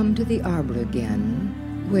was come to the arbor again,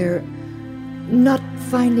 where, not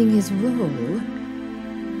finding his roll,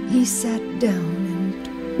 he sat down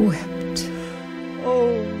and wept.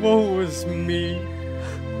 Oh, woe is me!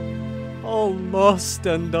 All lost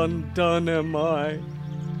and undone am I.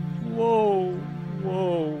 Woe,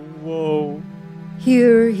 woe, woe.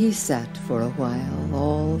 Here he sat for a while,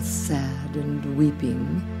 all sad and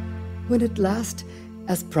weeping, when at last,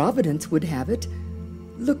 as Providence would have it,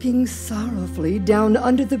 looking sorrowfully down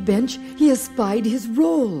under the bench, he espied his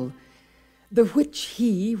roll, the which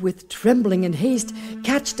he, with trembling and haste,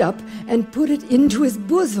 catched up and put it into his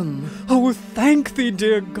bosom. Oh, thank thee,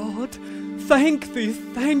 dear God! Thank thee,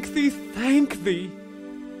 thank thee, thank thee!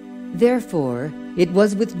 Therefore it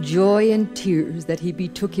was with joy and tears that he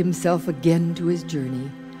betook himself again to his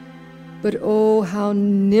journey. But oh, how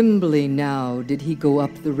nimbly now did he go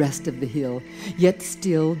up the rest of the hill, yet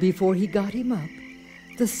still, before he got him up,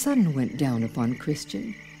 the sun went down upon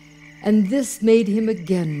Christian, and this made him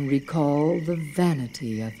again recall the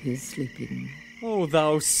vanity of his sleeping. O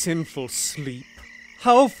thou sinful sleep,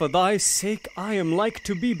 how for thy sake I am like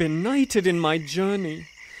to be benighted in my journey.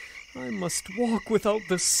 I must walk without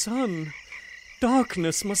the sun.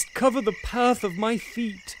 Darkness must cover the path of my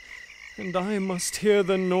feet, and I must hear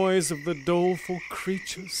the noise of the doleful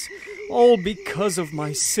creatures, all because of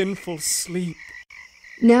my sinful sleep.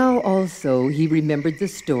 Now also he remembered the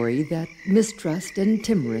story that Mistrust and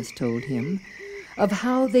Timorous told him, of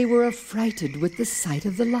how they were affrighted with the sight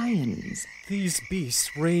of the lions. These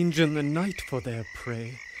beasts range in the night for their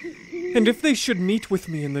prey, and if they should meet with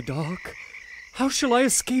me in the dark, how shall I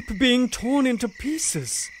escape being torn into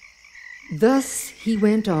pieces? Thus he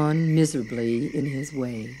went on miserably in his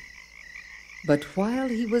way. But while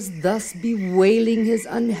he was thus bewailing his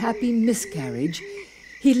unhappy miscarriage,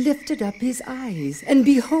 he lifted up his eyes, and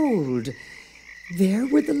behold, there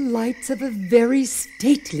were the lights of a very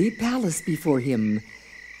stately palace before him,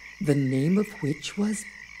 the name of which was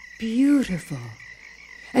Beautiful,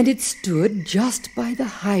 and it stood just by the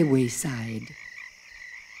highway side.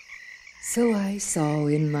 So I saw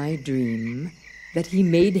in my dream that he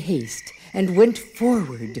made haste and went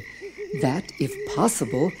forward, that, if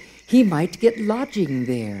possible, he might get lodging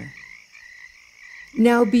there.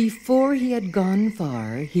 Now before he had gone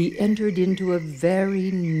far, he entered into a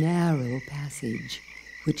very narrow passage,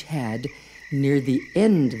 which had, near the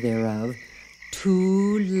end thereof,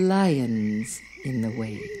 2 lions in the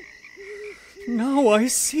way. Now I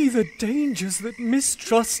see the dangers that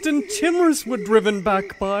Mistrust and Timorous were driven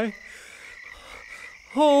back by.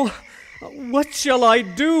 Oh, what shall I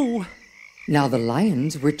do? Now the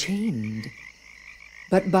lions were chained,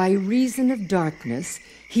 but by reason of darkness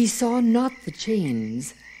he saw not the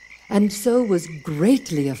chains, and so was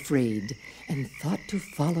greatly afraid, and thought to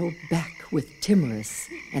follow back with Timorous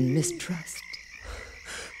and Mistrust.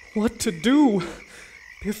 What to do?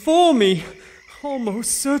 Before me,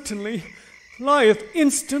 almost certainly, lieth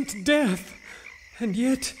instant death, and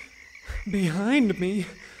yet behind me,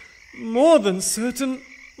 more than certain,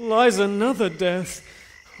 lies another death,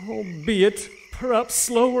 albeit perhaps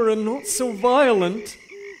slower and not so violent.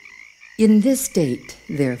 In this state,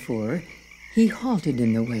 therefore, he halted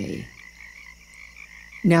in the way.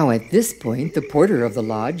 Now at this point the porter of the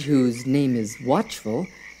lodge, whose name is Watchful,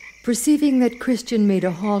 perceiving that Christian made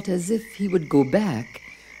a halt as if he would go back,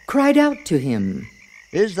 cried out to him,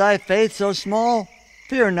 "Is thy faith so small?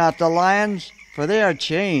 Fear not the lions, for they are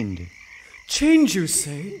chained." Chained, you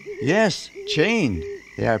say? Yes, chained.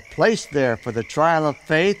 They are placed there for the trial of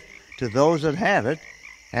faith to those that have it,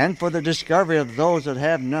 and for the discovery of those that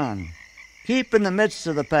have none. Keep in the midst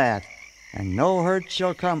of the path, and no hurt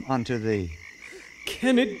shall come unto thee.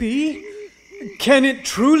 Can it be? Can it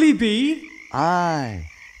truly be? Aye,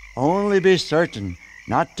 only be certain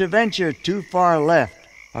not to venture too far left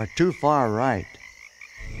or too far right.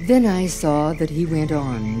 Then I saw that he went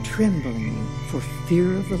on trembling for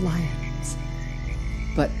fear of the lions.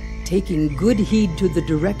 But taking good heed to the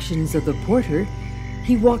directions of the porter,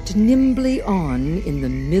 he walked nimbly on in the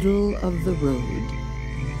middle of the road,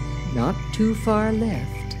 not too far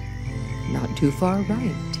left, not too far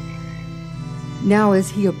right. Now as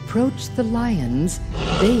he approached the lions,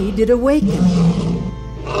 they did awaken.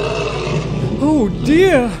 Oh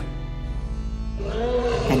dear!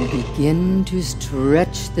 And begin to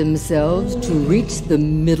stretch themselves to reach the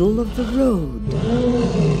middle of the road.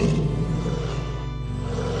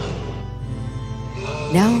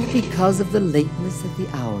 Now, because of the lateness of the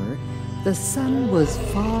hour, the sun was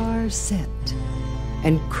far set,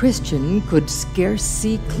 and Christian could scarce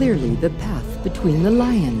see clearly the path between the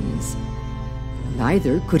lions.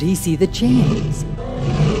 Neither could he see the chains.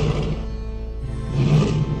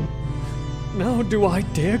 Now do I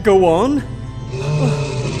dare go on?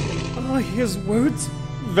 Are his words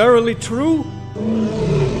verily true?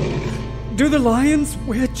 Do the lions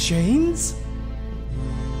wear chains?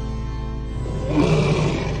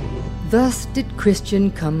 Thus did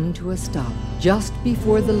Christian come to a stop just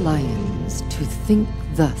before the lions, to think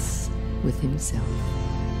thus with himself.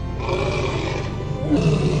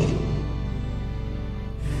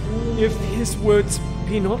 If his words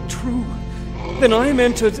be not true, then I am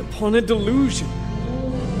entered upon a delusion.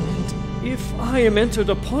 And if I am entered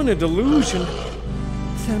upon a delusion,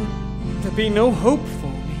 then there be no hope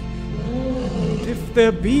for me. And if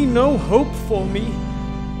there be no hope for me,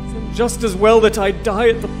 then just as well that I die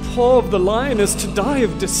at the paw of the lion as to die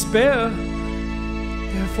of despair.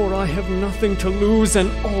 Therefore I have nothing to lose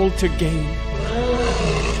and all to gain.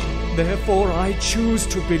 Therefore I choose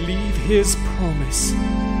to believe his promise.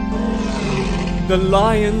 The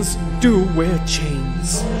lions do wear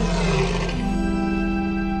chains.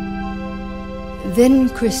 Then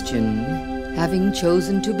Christian, having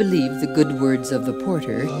chosen to believe the good words of the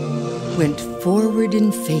porter, went forward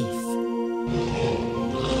in faith.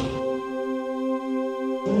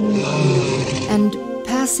 And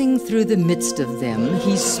passing through the midst of them,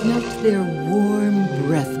 he smelt their warm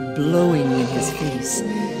breath blowing in his face,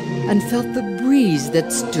 and felt the breeze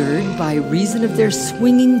that stirred by reason of their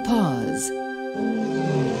swinging paws.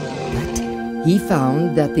 But he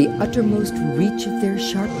found that the uttermost reach of their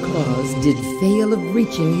sharp claws did fail of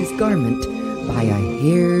reaching his garment by a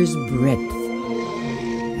hair's breadth.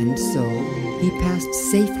 And so he passed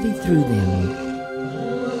safely through them.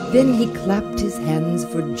 Then he clapped his hands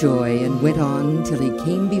for joy and went on till he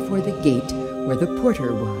came before the gate where the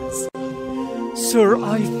porter was. Sir,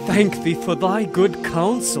 I thank thee for thy good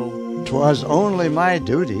counsel. 'Twas only my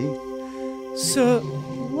duty. Sir,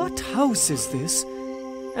 what house is this?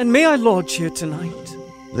 And may I lodge here tonight?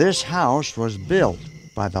 This house was built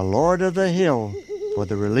by the Lord of the Hill for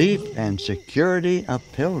the relief and security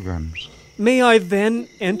of pilgrims. May I then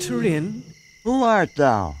enter in? Who art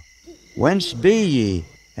thou? Whence be ye,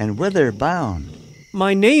 and whither bound?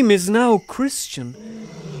 My name is now Christian,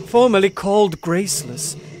 formerly called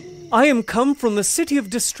Graceless. I am come from the city of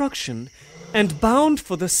destruction, and bound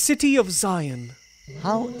for the city of Zion.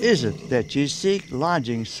 How is it that ye seek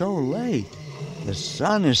lodging so late? The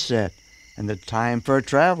sun is set, and the time for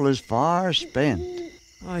travel is far spent.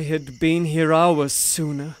 I had been here hours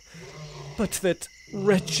sooner, but that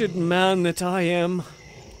wretched man that I am,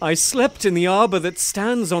 I slept in the arbor that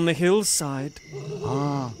stands on the hillside.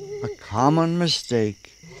 Ah, a common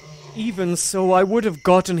mistake. Even so, I would have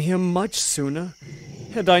gotten here much sooner,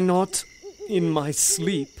 had I not, in my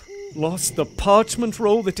sleep, lost the parchment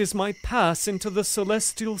roll that is my pass into the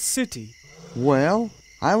celestial city. Well,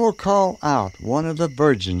 I will call out one of the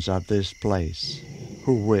virgins of this place,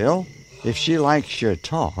 who will, if she likes your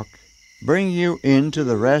talk, bring you into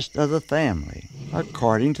the rest of the family,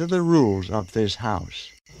 according to the rules of this house.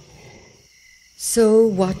 So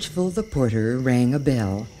watchful the porter rang a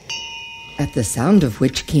bell, at the sound of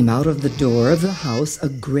which came out of the door of the house a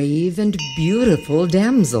grave and beautiful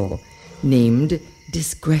damsel, named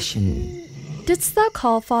Discretion. Didst thou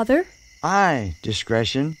call, father? Aye,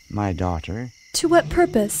 Discretion, my daughter. To what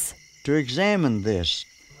purpose? To examine this,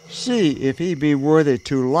 see if he be worthy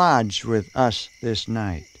to lodge with us this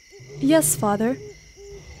night. Yes, father.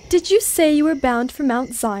 Did you say you were bound for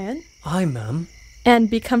Mount Zion? Aye, ma'am. And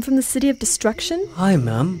be come from the city of destruction? Aye,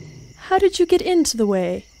 ma'am. How did you get into the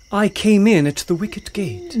way? I came in at the wicket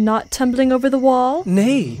gate. Not tumbling over the wall?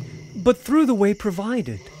 Nay, but through the way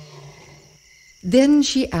provided. Then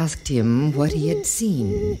she asked him what he had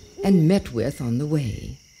seen and met with on the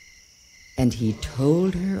way. And he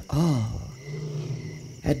told her all.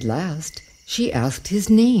 At last she asked his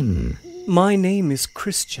name. My name is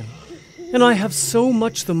Christian, and I have so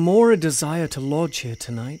much the more a desire to lodge here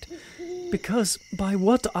tonight, because by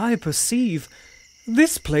what I perceive,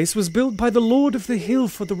 this place was built by the Lord of the Hill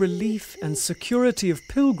for the relief and security of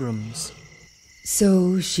pilgrims.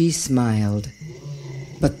 So she smiled,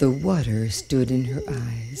 but the water stood in her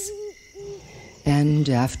eyes. And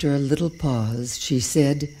after a little pause, she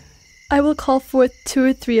said, I will call forth 2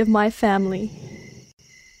 or 3 of my family.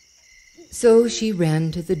 So she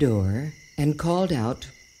ran to the door and called out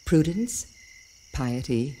Prudence,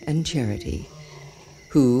 Piety, and Charity,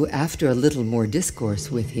 who, after a little more discourse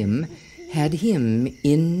with him, had him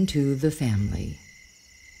into the family.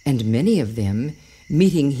 And many of them,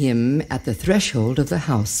 meeting him at the threshold of the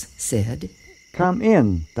house, said, Come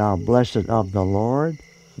in, thou blessed of the Lord.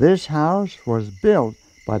 This house was built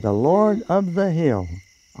by the Lord of the hill,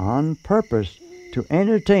 on purpose to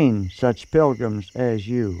entertain such pilgrims as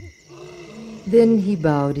you. Then he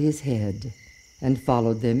bowed his head and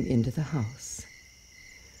followed them into the house.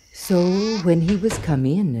 So when he was come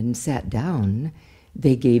in and sat down,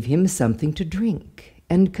 they gave him something to drink,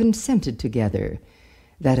 and consented together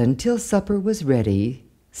that until supper was ready,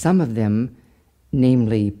 some of them,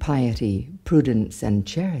 namely Piety, Prudence, and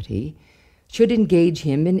Charity, should engage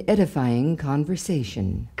him in edifying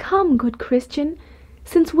conversation. Come, good Christian,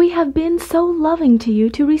 since we have been so loving to you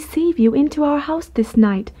to receive you into our house this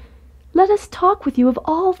night, let us talk with you of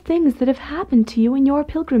all things that have happened to you in your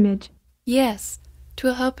pilgrimage. Yes,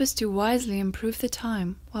 'twill help us to wisely improve the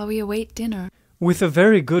time while we await dinner. With a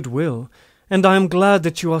very good will, and I am glad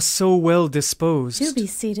that you are so well disposed. Do be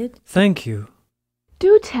seated. Thank you.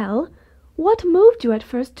 Do tell, what moved you at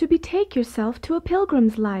first to betake yourself to a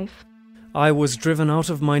pilgrim's life? I was driven out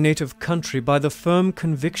of my native country by the firm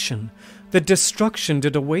conviction that destruction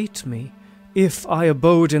did await me, if I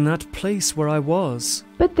abode in that place where I was.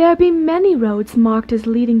 But there be many roads marked as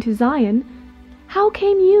leading to Zion. How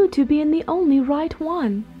came you to be in the only right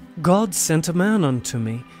one? God sent a man unto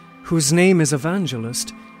me, whose name is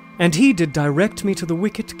Evangelist, and he did direct me to the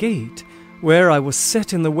wicket gate, where I was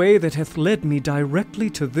set in the way that hath led me directly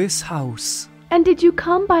to this house. And did you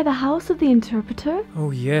come by the house of the interpreter?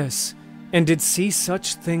 Oh, yes, and did see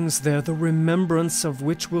such things there, the remembrance of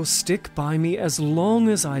which will stick by me as long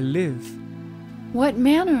as I live. What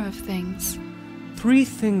manner of things? 3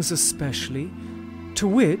 things especially, to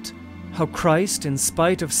wit, how Christ, in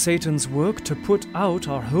spite of Satan's work to put out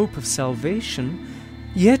our hope of salvation,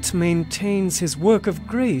 yet maintains his work of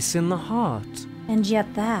grace in the heart. And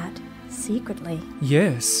yet that, secretly.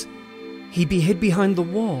 Yes, he be hid behind the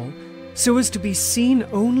wall, so as to be seen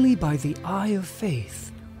only by the eye of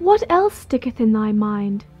faith. What else sticketh in thy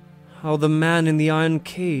mind? How the man in the iron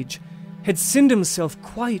cage had sinned himself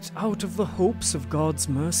quite out of the hopes of God's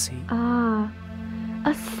mercy. Ah,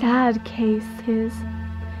 a sad case his.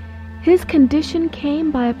 His condition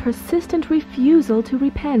came by a persistent refusal to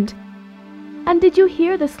repent. And did you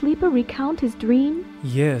hear the sleeper recount his dream?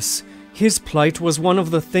 Yes, his plight was one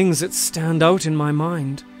of the things that stand out in my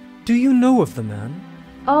mind. Do you know of the man?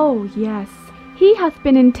 Oh, yes. He hath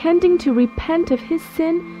been intending to repent of his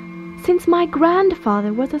sin since my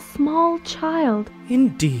grandfather was a small child.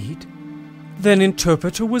 Indeed? Then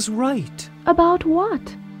Interpreter was right. About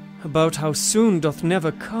what? About how soon doth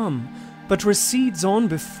never come, but recedes on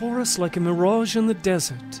before us like a mirage in the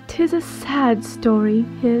desert. 'Tis a sad story,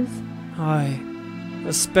 his. Aye,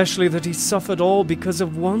 especially that he suffered all because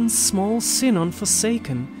of one small sin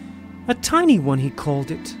unforsaken. A tiny one, he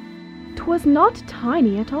called it. 'Twas not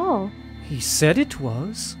tiny at all. He said it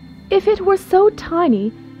was. If it were so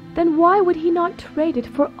tiny, then why would he not trade it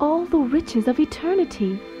for all the riches of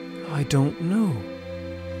eternity? I don't know.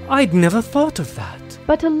 I'd never thought of that.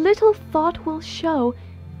 But a little thought will show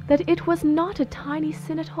that it was not a tiny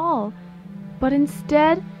sin at all, but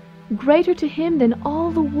instead greater to him than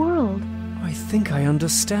all the world. I think I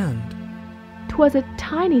understand. 'Twas a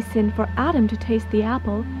tiny sin for Adam to taste the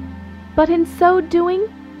apple, but in so doing,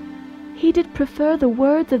 he did prefer the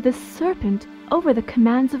words of the serpent over the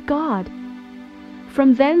commands of God.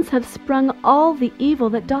 From thence have sprung all the evil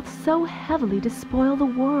that doth so heavily despoil the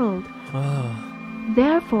world. Ah.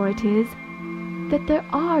 Therefore it is that there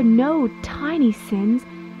are no tiny sins,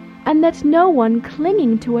 and that no one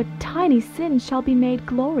clinging to a tiny sin shall be made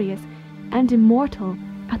glorious and immortal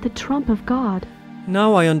at the trump of God.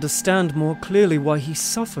 Now I understand more clearly why he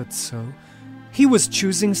suffered so. He was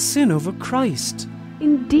choosing sin over Christ.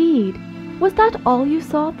 Indeed. Was that all you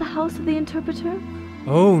saw at the house of the interpreter?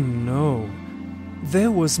 Oh, no.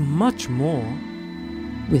 There was much more.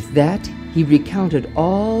 With that, he recounted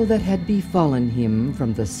all that had befallen him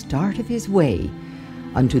from the start of his way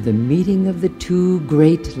unto the meeting of the 2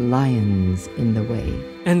 great lions in the way.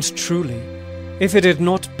 And truly, if it had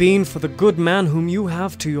not been for the good man whom you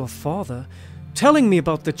have to your father, telling me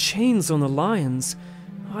about the chains on the lions,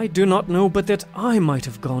 I do not know but that I might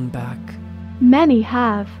have gone back. Many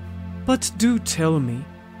have. But do tell me,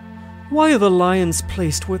 Why are the lions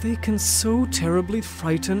placed where they can so terribly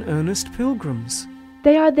frighten earnest pilgrims?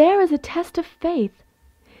 They are there as a test of faith,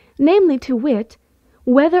 namely to wit,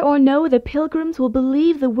 whether or no the pilgrims will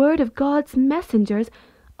believe the word of God's messengers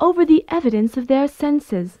over the evidence of their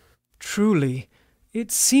senses. Truly,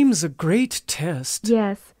 it seems a great test.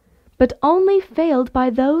 Yes, but only failed by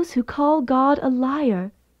those who call God a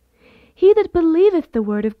liar. He that believeth the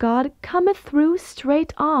word of God cometh through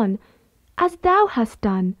straight on, as thou hast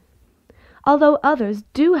done, although others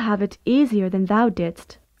do have it easier than thou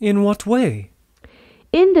didst. In what way?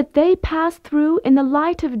 In that they pass through in the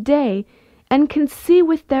light of day, and can see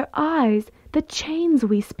with their eyes the chains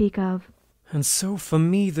we speak of. And so for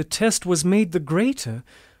me the test was made the greater,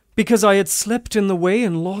 because I had slept in the way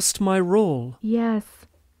and lost my roll. Yes.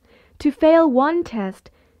 To fail one test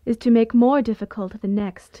is to make more difficult the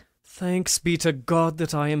next. Thanks be to God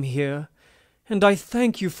that I am here, and I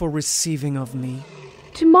thank you for receiving of me.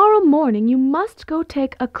 Tomorrow morning you must go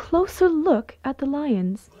take a closer look at the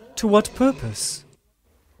lions. To what purpose?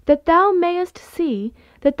 That thou mayest see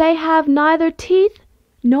that they have neither teeth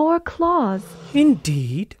nor claws.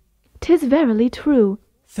 Indeed? 'Tis verily true.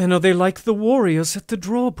 Then are they like the warriors at the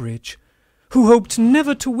drawbridge, who hoped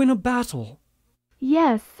never to win a battle?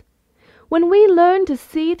 Yes. When we learn to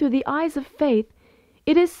see through the eyes of faith,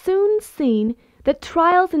 it is soon seen that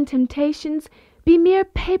trials and temptations be mere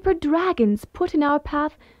paper dragons put in our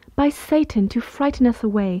path by Satan to frighten us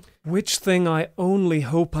away. Which thing I only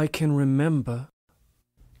hope I can remember.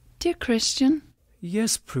 Dear Christian.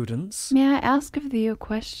 Yes, Prudence. May I ask of thee a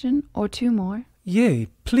question or two more? Yea,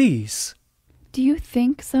 please. Do you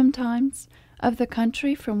think sometimes of the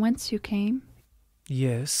country from whence you came?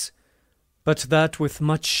 Yes, but that with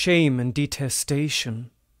much shame and detestation.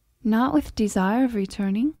 Not with desire of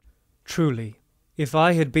returning? Truly, if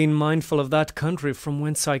I had been mindful of that country from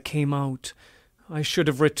whence I came out, I should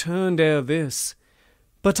have returned ere this.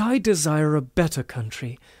 But I desire a better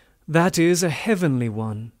country, that is, a heavenly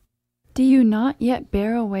one. Do you not yet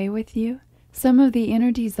bear away with you some of the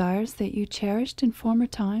inner desires that you cherished in former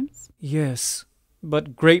times? Yes,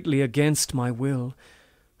 but greatly against my will,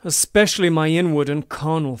 especially my inward and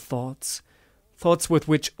carnal thoughts, thoughts with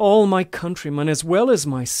which all my countrymen, as well as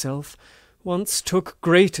myself, once took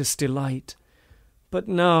greatest delight. But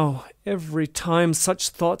now, every time such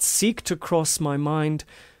thoughts seek to cross my mind,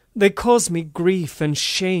 they cause me grief and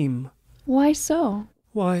shame. Why so?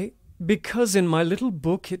 Why, because in my little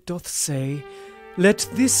book it doth say, "Let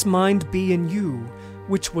this mind be in you,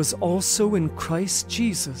 which was also in Christ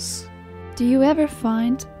Jesus." Do you ever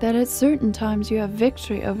find that at certain times you have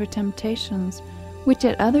victory over temptations, which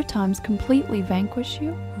at other times completely vanquish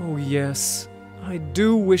you? Oh yes, I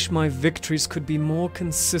do wish my victories could be more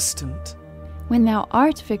consistent. When thou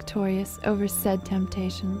art victorious over said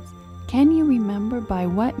temptations, can you remember by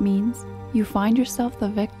what means you find yourself the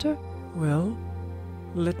victor? Well,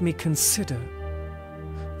 let me consider.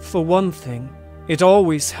 For one thing, it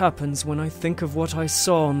always happens when I think of what I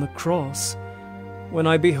saw on the cross, when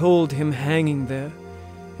I behold him hanging there,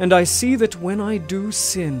 and I see that when I do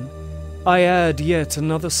sin, I add yet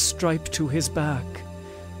another stripe to his back.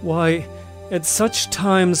 Why, at such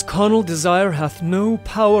times carnal desire hath no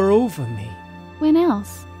power over me. When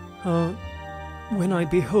else? When I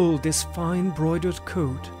behold this fine broidered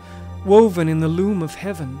coat, woven in the loom of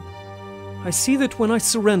heaven, I see that when I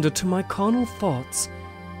surrender to my carnal thoughts,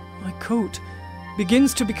 my coat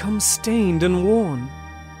begins to become stained and worn.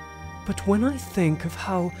 But when I think of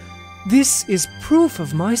how this is proof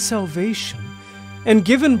of my salvation, and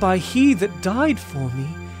given by he that died for me,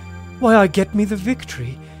 why, I get me the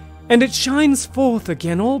victory, and it shines forth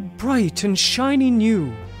again all bright and shiny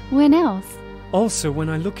new. When else? Also when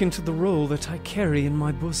I look into the roll that I carry in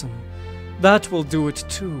my bosom, that will do it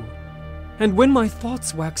too. And when my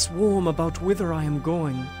thoughts wax warm about whither I am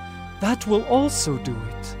going, that will also do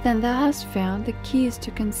it. Then thou hast found the keys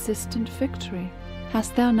to consistent victory,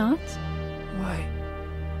 hast thou not? Why,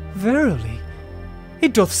 verily,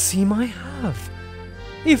 it doth seem I have.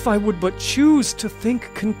 If I would but choose to think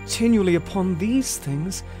continually upon these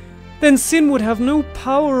things, then sin would have no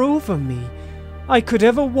power over me. I could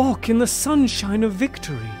ever walk in the sunshine of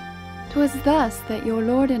victory. 'Twas thus that your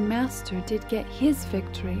Lord and Master did get his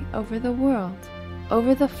victory over the world,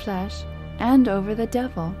 over the flesh, and over the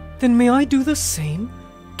devil. Then may I do the same?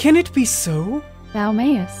 Can it be so? Thou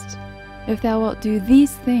mayest, if thou wilt do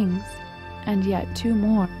these things, and yet two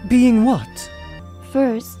more. Being what?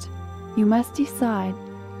 First, you must decide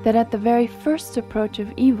that at the very first approach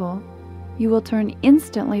of evil, you will turn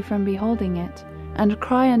instantly from beholding it, and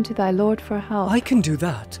cry unto thy Lord for help. I can do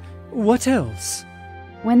that. What else?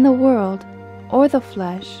 When the world, or the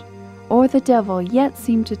flesh, or the devil yet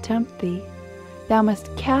seem to tempt thee, thou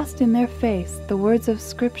must cast in their face the words of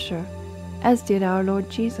Scripture, as did our Lord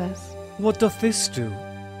Jesus. What doth this do?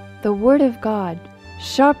 The word of God,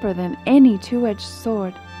 sharper than any two-edged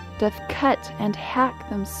sword, doth cut and hack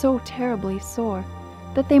them so terribly sore,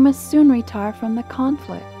 that they must soon retire from the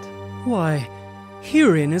conflict. Why,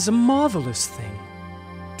 herein is a marvelous thing.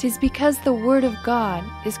 'Tis because the word of God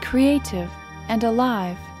is creative and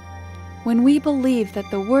alive. When we believe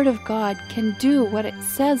that the word of God can do what it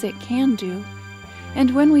says it can do,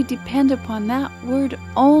 and when we depend upon that word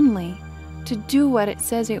only to do what it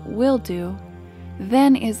says it will do,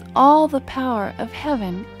 then is all the power of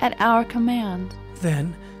heaven at our command.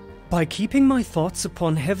 Then, by keeping my thoughts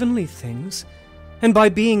upon heavenly things, and by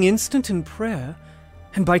being instant in prayer,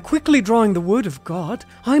 and by quickly drawing the word of God,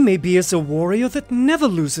 I may be as a warrior that never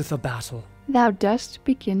loseth a battle. Thou dost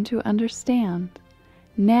begin to understand.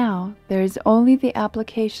 Now there is only the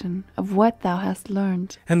application of what thou hast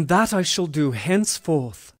learned. And that I shall do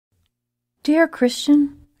henceforth. Dear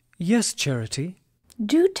Christian. Yes, Charity.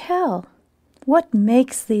 Do tell, what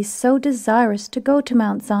makes thee so desirous to go to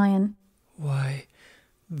Mount Zion? Why,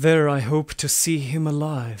 there I hope to see him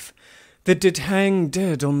alive, that did hang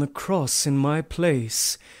dead on the cross in my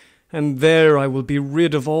place, and there I will be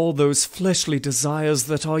rid of all those fleshly desires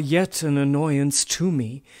that are yet an annoyance to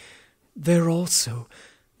me. There also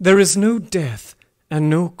there is no death and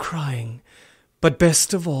no crying, but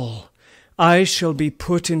best of all, I shall be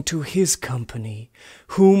put into his company,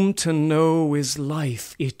 whom to know is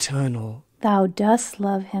life eternal. Thou dost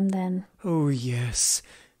love him, then? Oh, yes,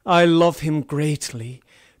 I love him greatly,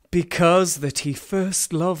 because that he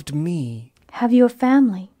first loved me. Have you a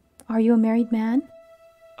family? Are you a married man?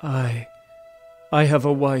 I have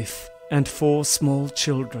a wife and 4 small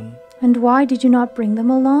children. And why did you not bring them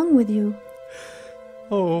along with you?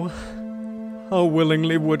 Oh, how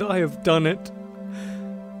willingly would I have done it.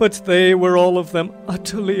 But they were all of them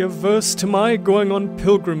utterly averse to my going on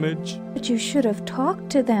pilgrimage. But you should have talked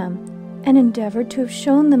to them, and endeavored to have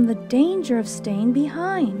shown them the danger of staying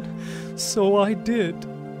behind. So I did,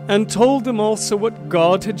 and told them also what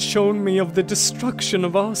God had shown me of the destruction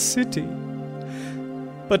of our city.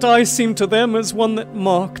 But I seemed to them as one that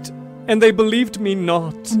mocked, and they believed me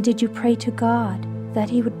not. And did you pray to God that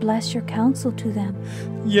he would bless your counsel to them?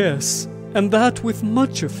 Yes, and that with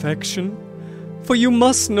much affection. For you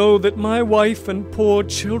must know that my wife and poor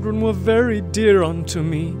children were very dear unto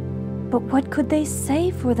me. But what could they say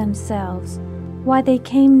for themselves? Why they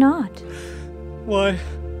came not? Why,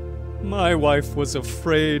 my wife was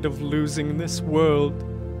afraid of losing this world,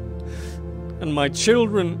 and my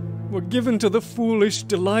children were given to the foolish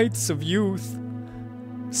delights of youth.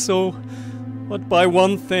 So, what by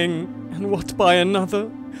one thing, and what by another,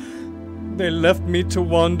 they left me to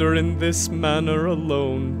wander in this manner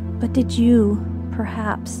alone. But did you,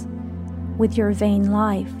 perhaps, with your vain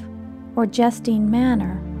life, or jesting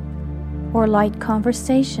manner, or light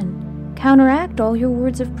conversation, counteract all your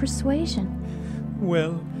words of persuasion?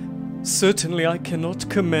 Well, certainly I cannot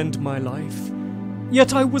commend my life.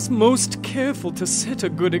 Yet I was most careful to set a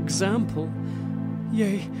good example.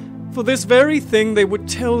 Yea, for this very thing they would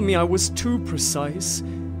tell me I was too precise,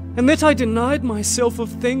 and that I denied myself of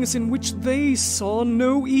things in which they saw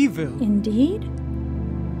no evil. Indeed?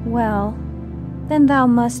 Well, then thou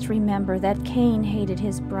must remember that Cain hated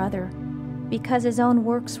his brother, because his own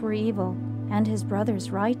works were evil, and his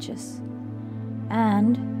brother's righteous.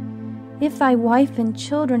 And if thy wife and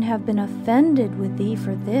children have been offended with thee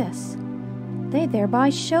for this, they thereby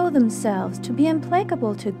show themselves to be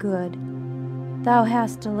implacable to good. Thou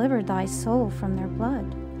hast delivered thy soul from their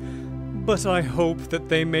blood. But I hope that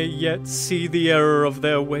they may yet see the error of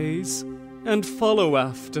their ways, and follow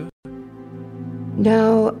after.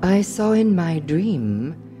 Now I saw in my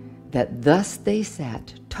dream that thus they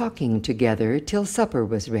sat talking together till supper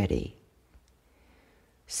was ready.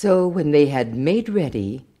 So when they had made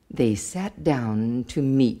ready, they sat down to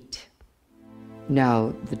meat.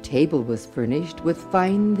 Now the table was furnished with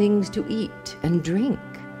fine things to eat and drink,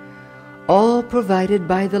 all provided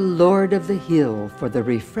by the Lord of the hill for the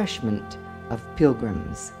refreshment of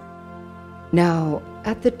pilgrims. Now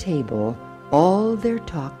at the table all their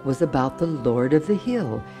talk was about the Lord of the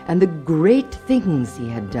hill and the great things he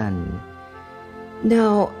had done.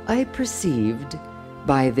 Now I perceived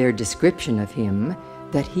by their description of him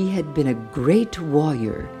that he had been a great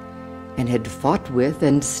warrior, and had fought with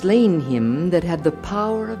and slain him that had the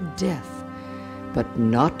power of death, but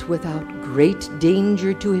not without great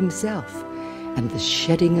danger to himself, and the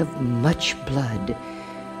shedding of much blood,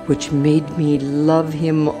 which made me love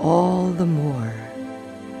him all the more.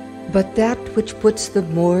 But that which puts the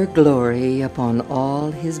more glory upon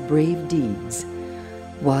all his brave deeds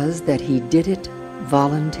was that he did it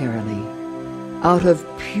voluntarily, out of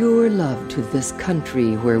pure love to this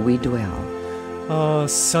country where we dwell. Ah,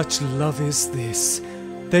 such love is this,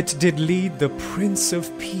 that did lead the Prince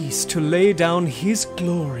of Peace to lay down his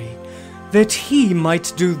glory, that he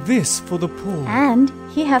might do this for the poor. And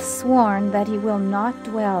he hath sworn that he will not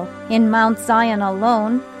dwell in Mount Zion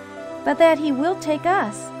alone, but that he will take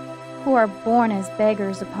us, who are born as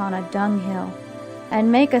beggars upon a dunghill,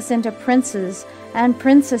 and make us into princes and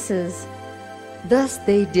princesses. Thus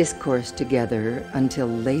they discoursed together until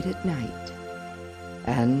late at night.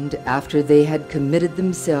 And after they had committed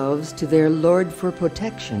themselves to their Lord for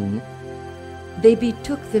protection, they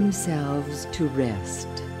betook themselves to rest.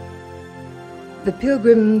 The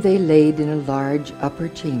pilgrim they laid in a large upper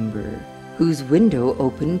chamber, whose window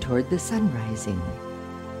opened toward the sun rising.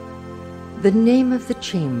 The name of the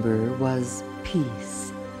chamber was Peace,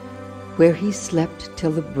 where he slept till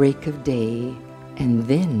the break of day, and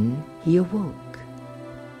then he awoke.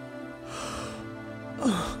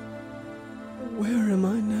 Where am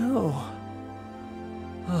I now?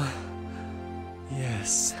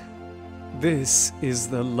 Yes, this is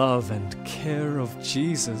the love and care of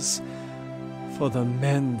Jesus for the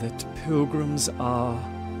men that pilgrims are,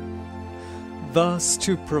 thus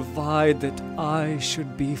to provide that I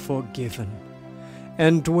should be forgiven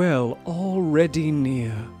and dwell already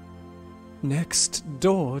near, next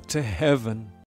door to heaven.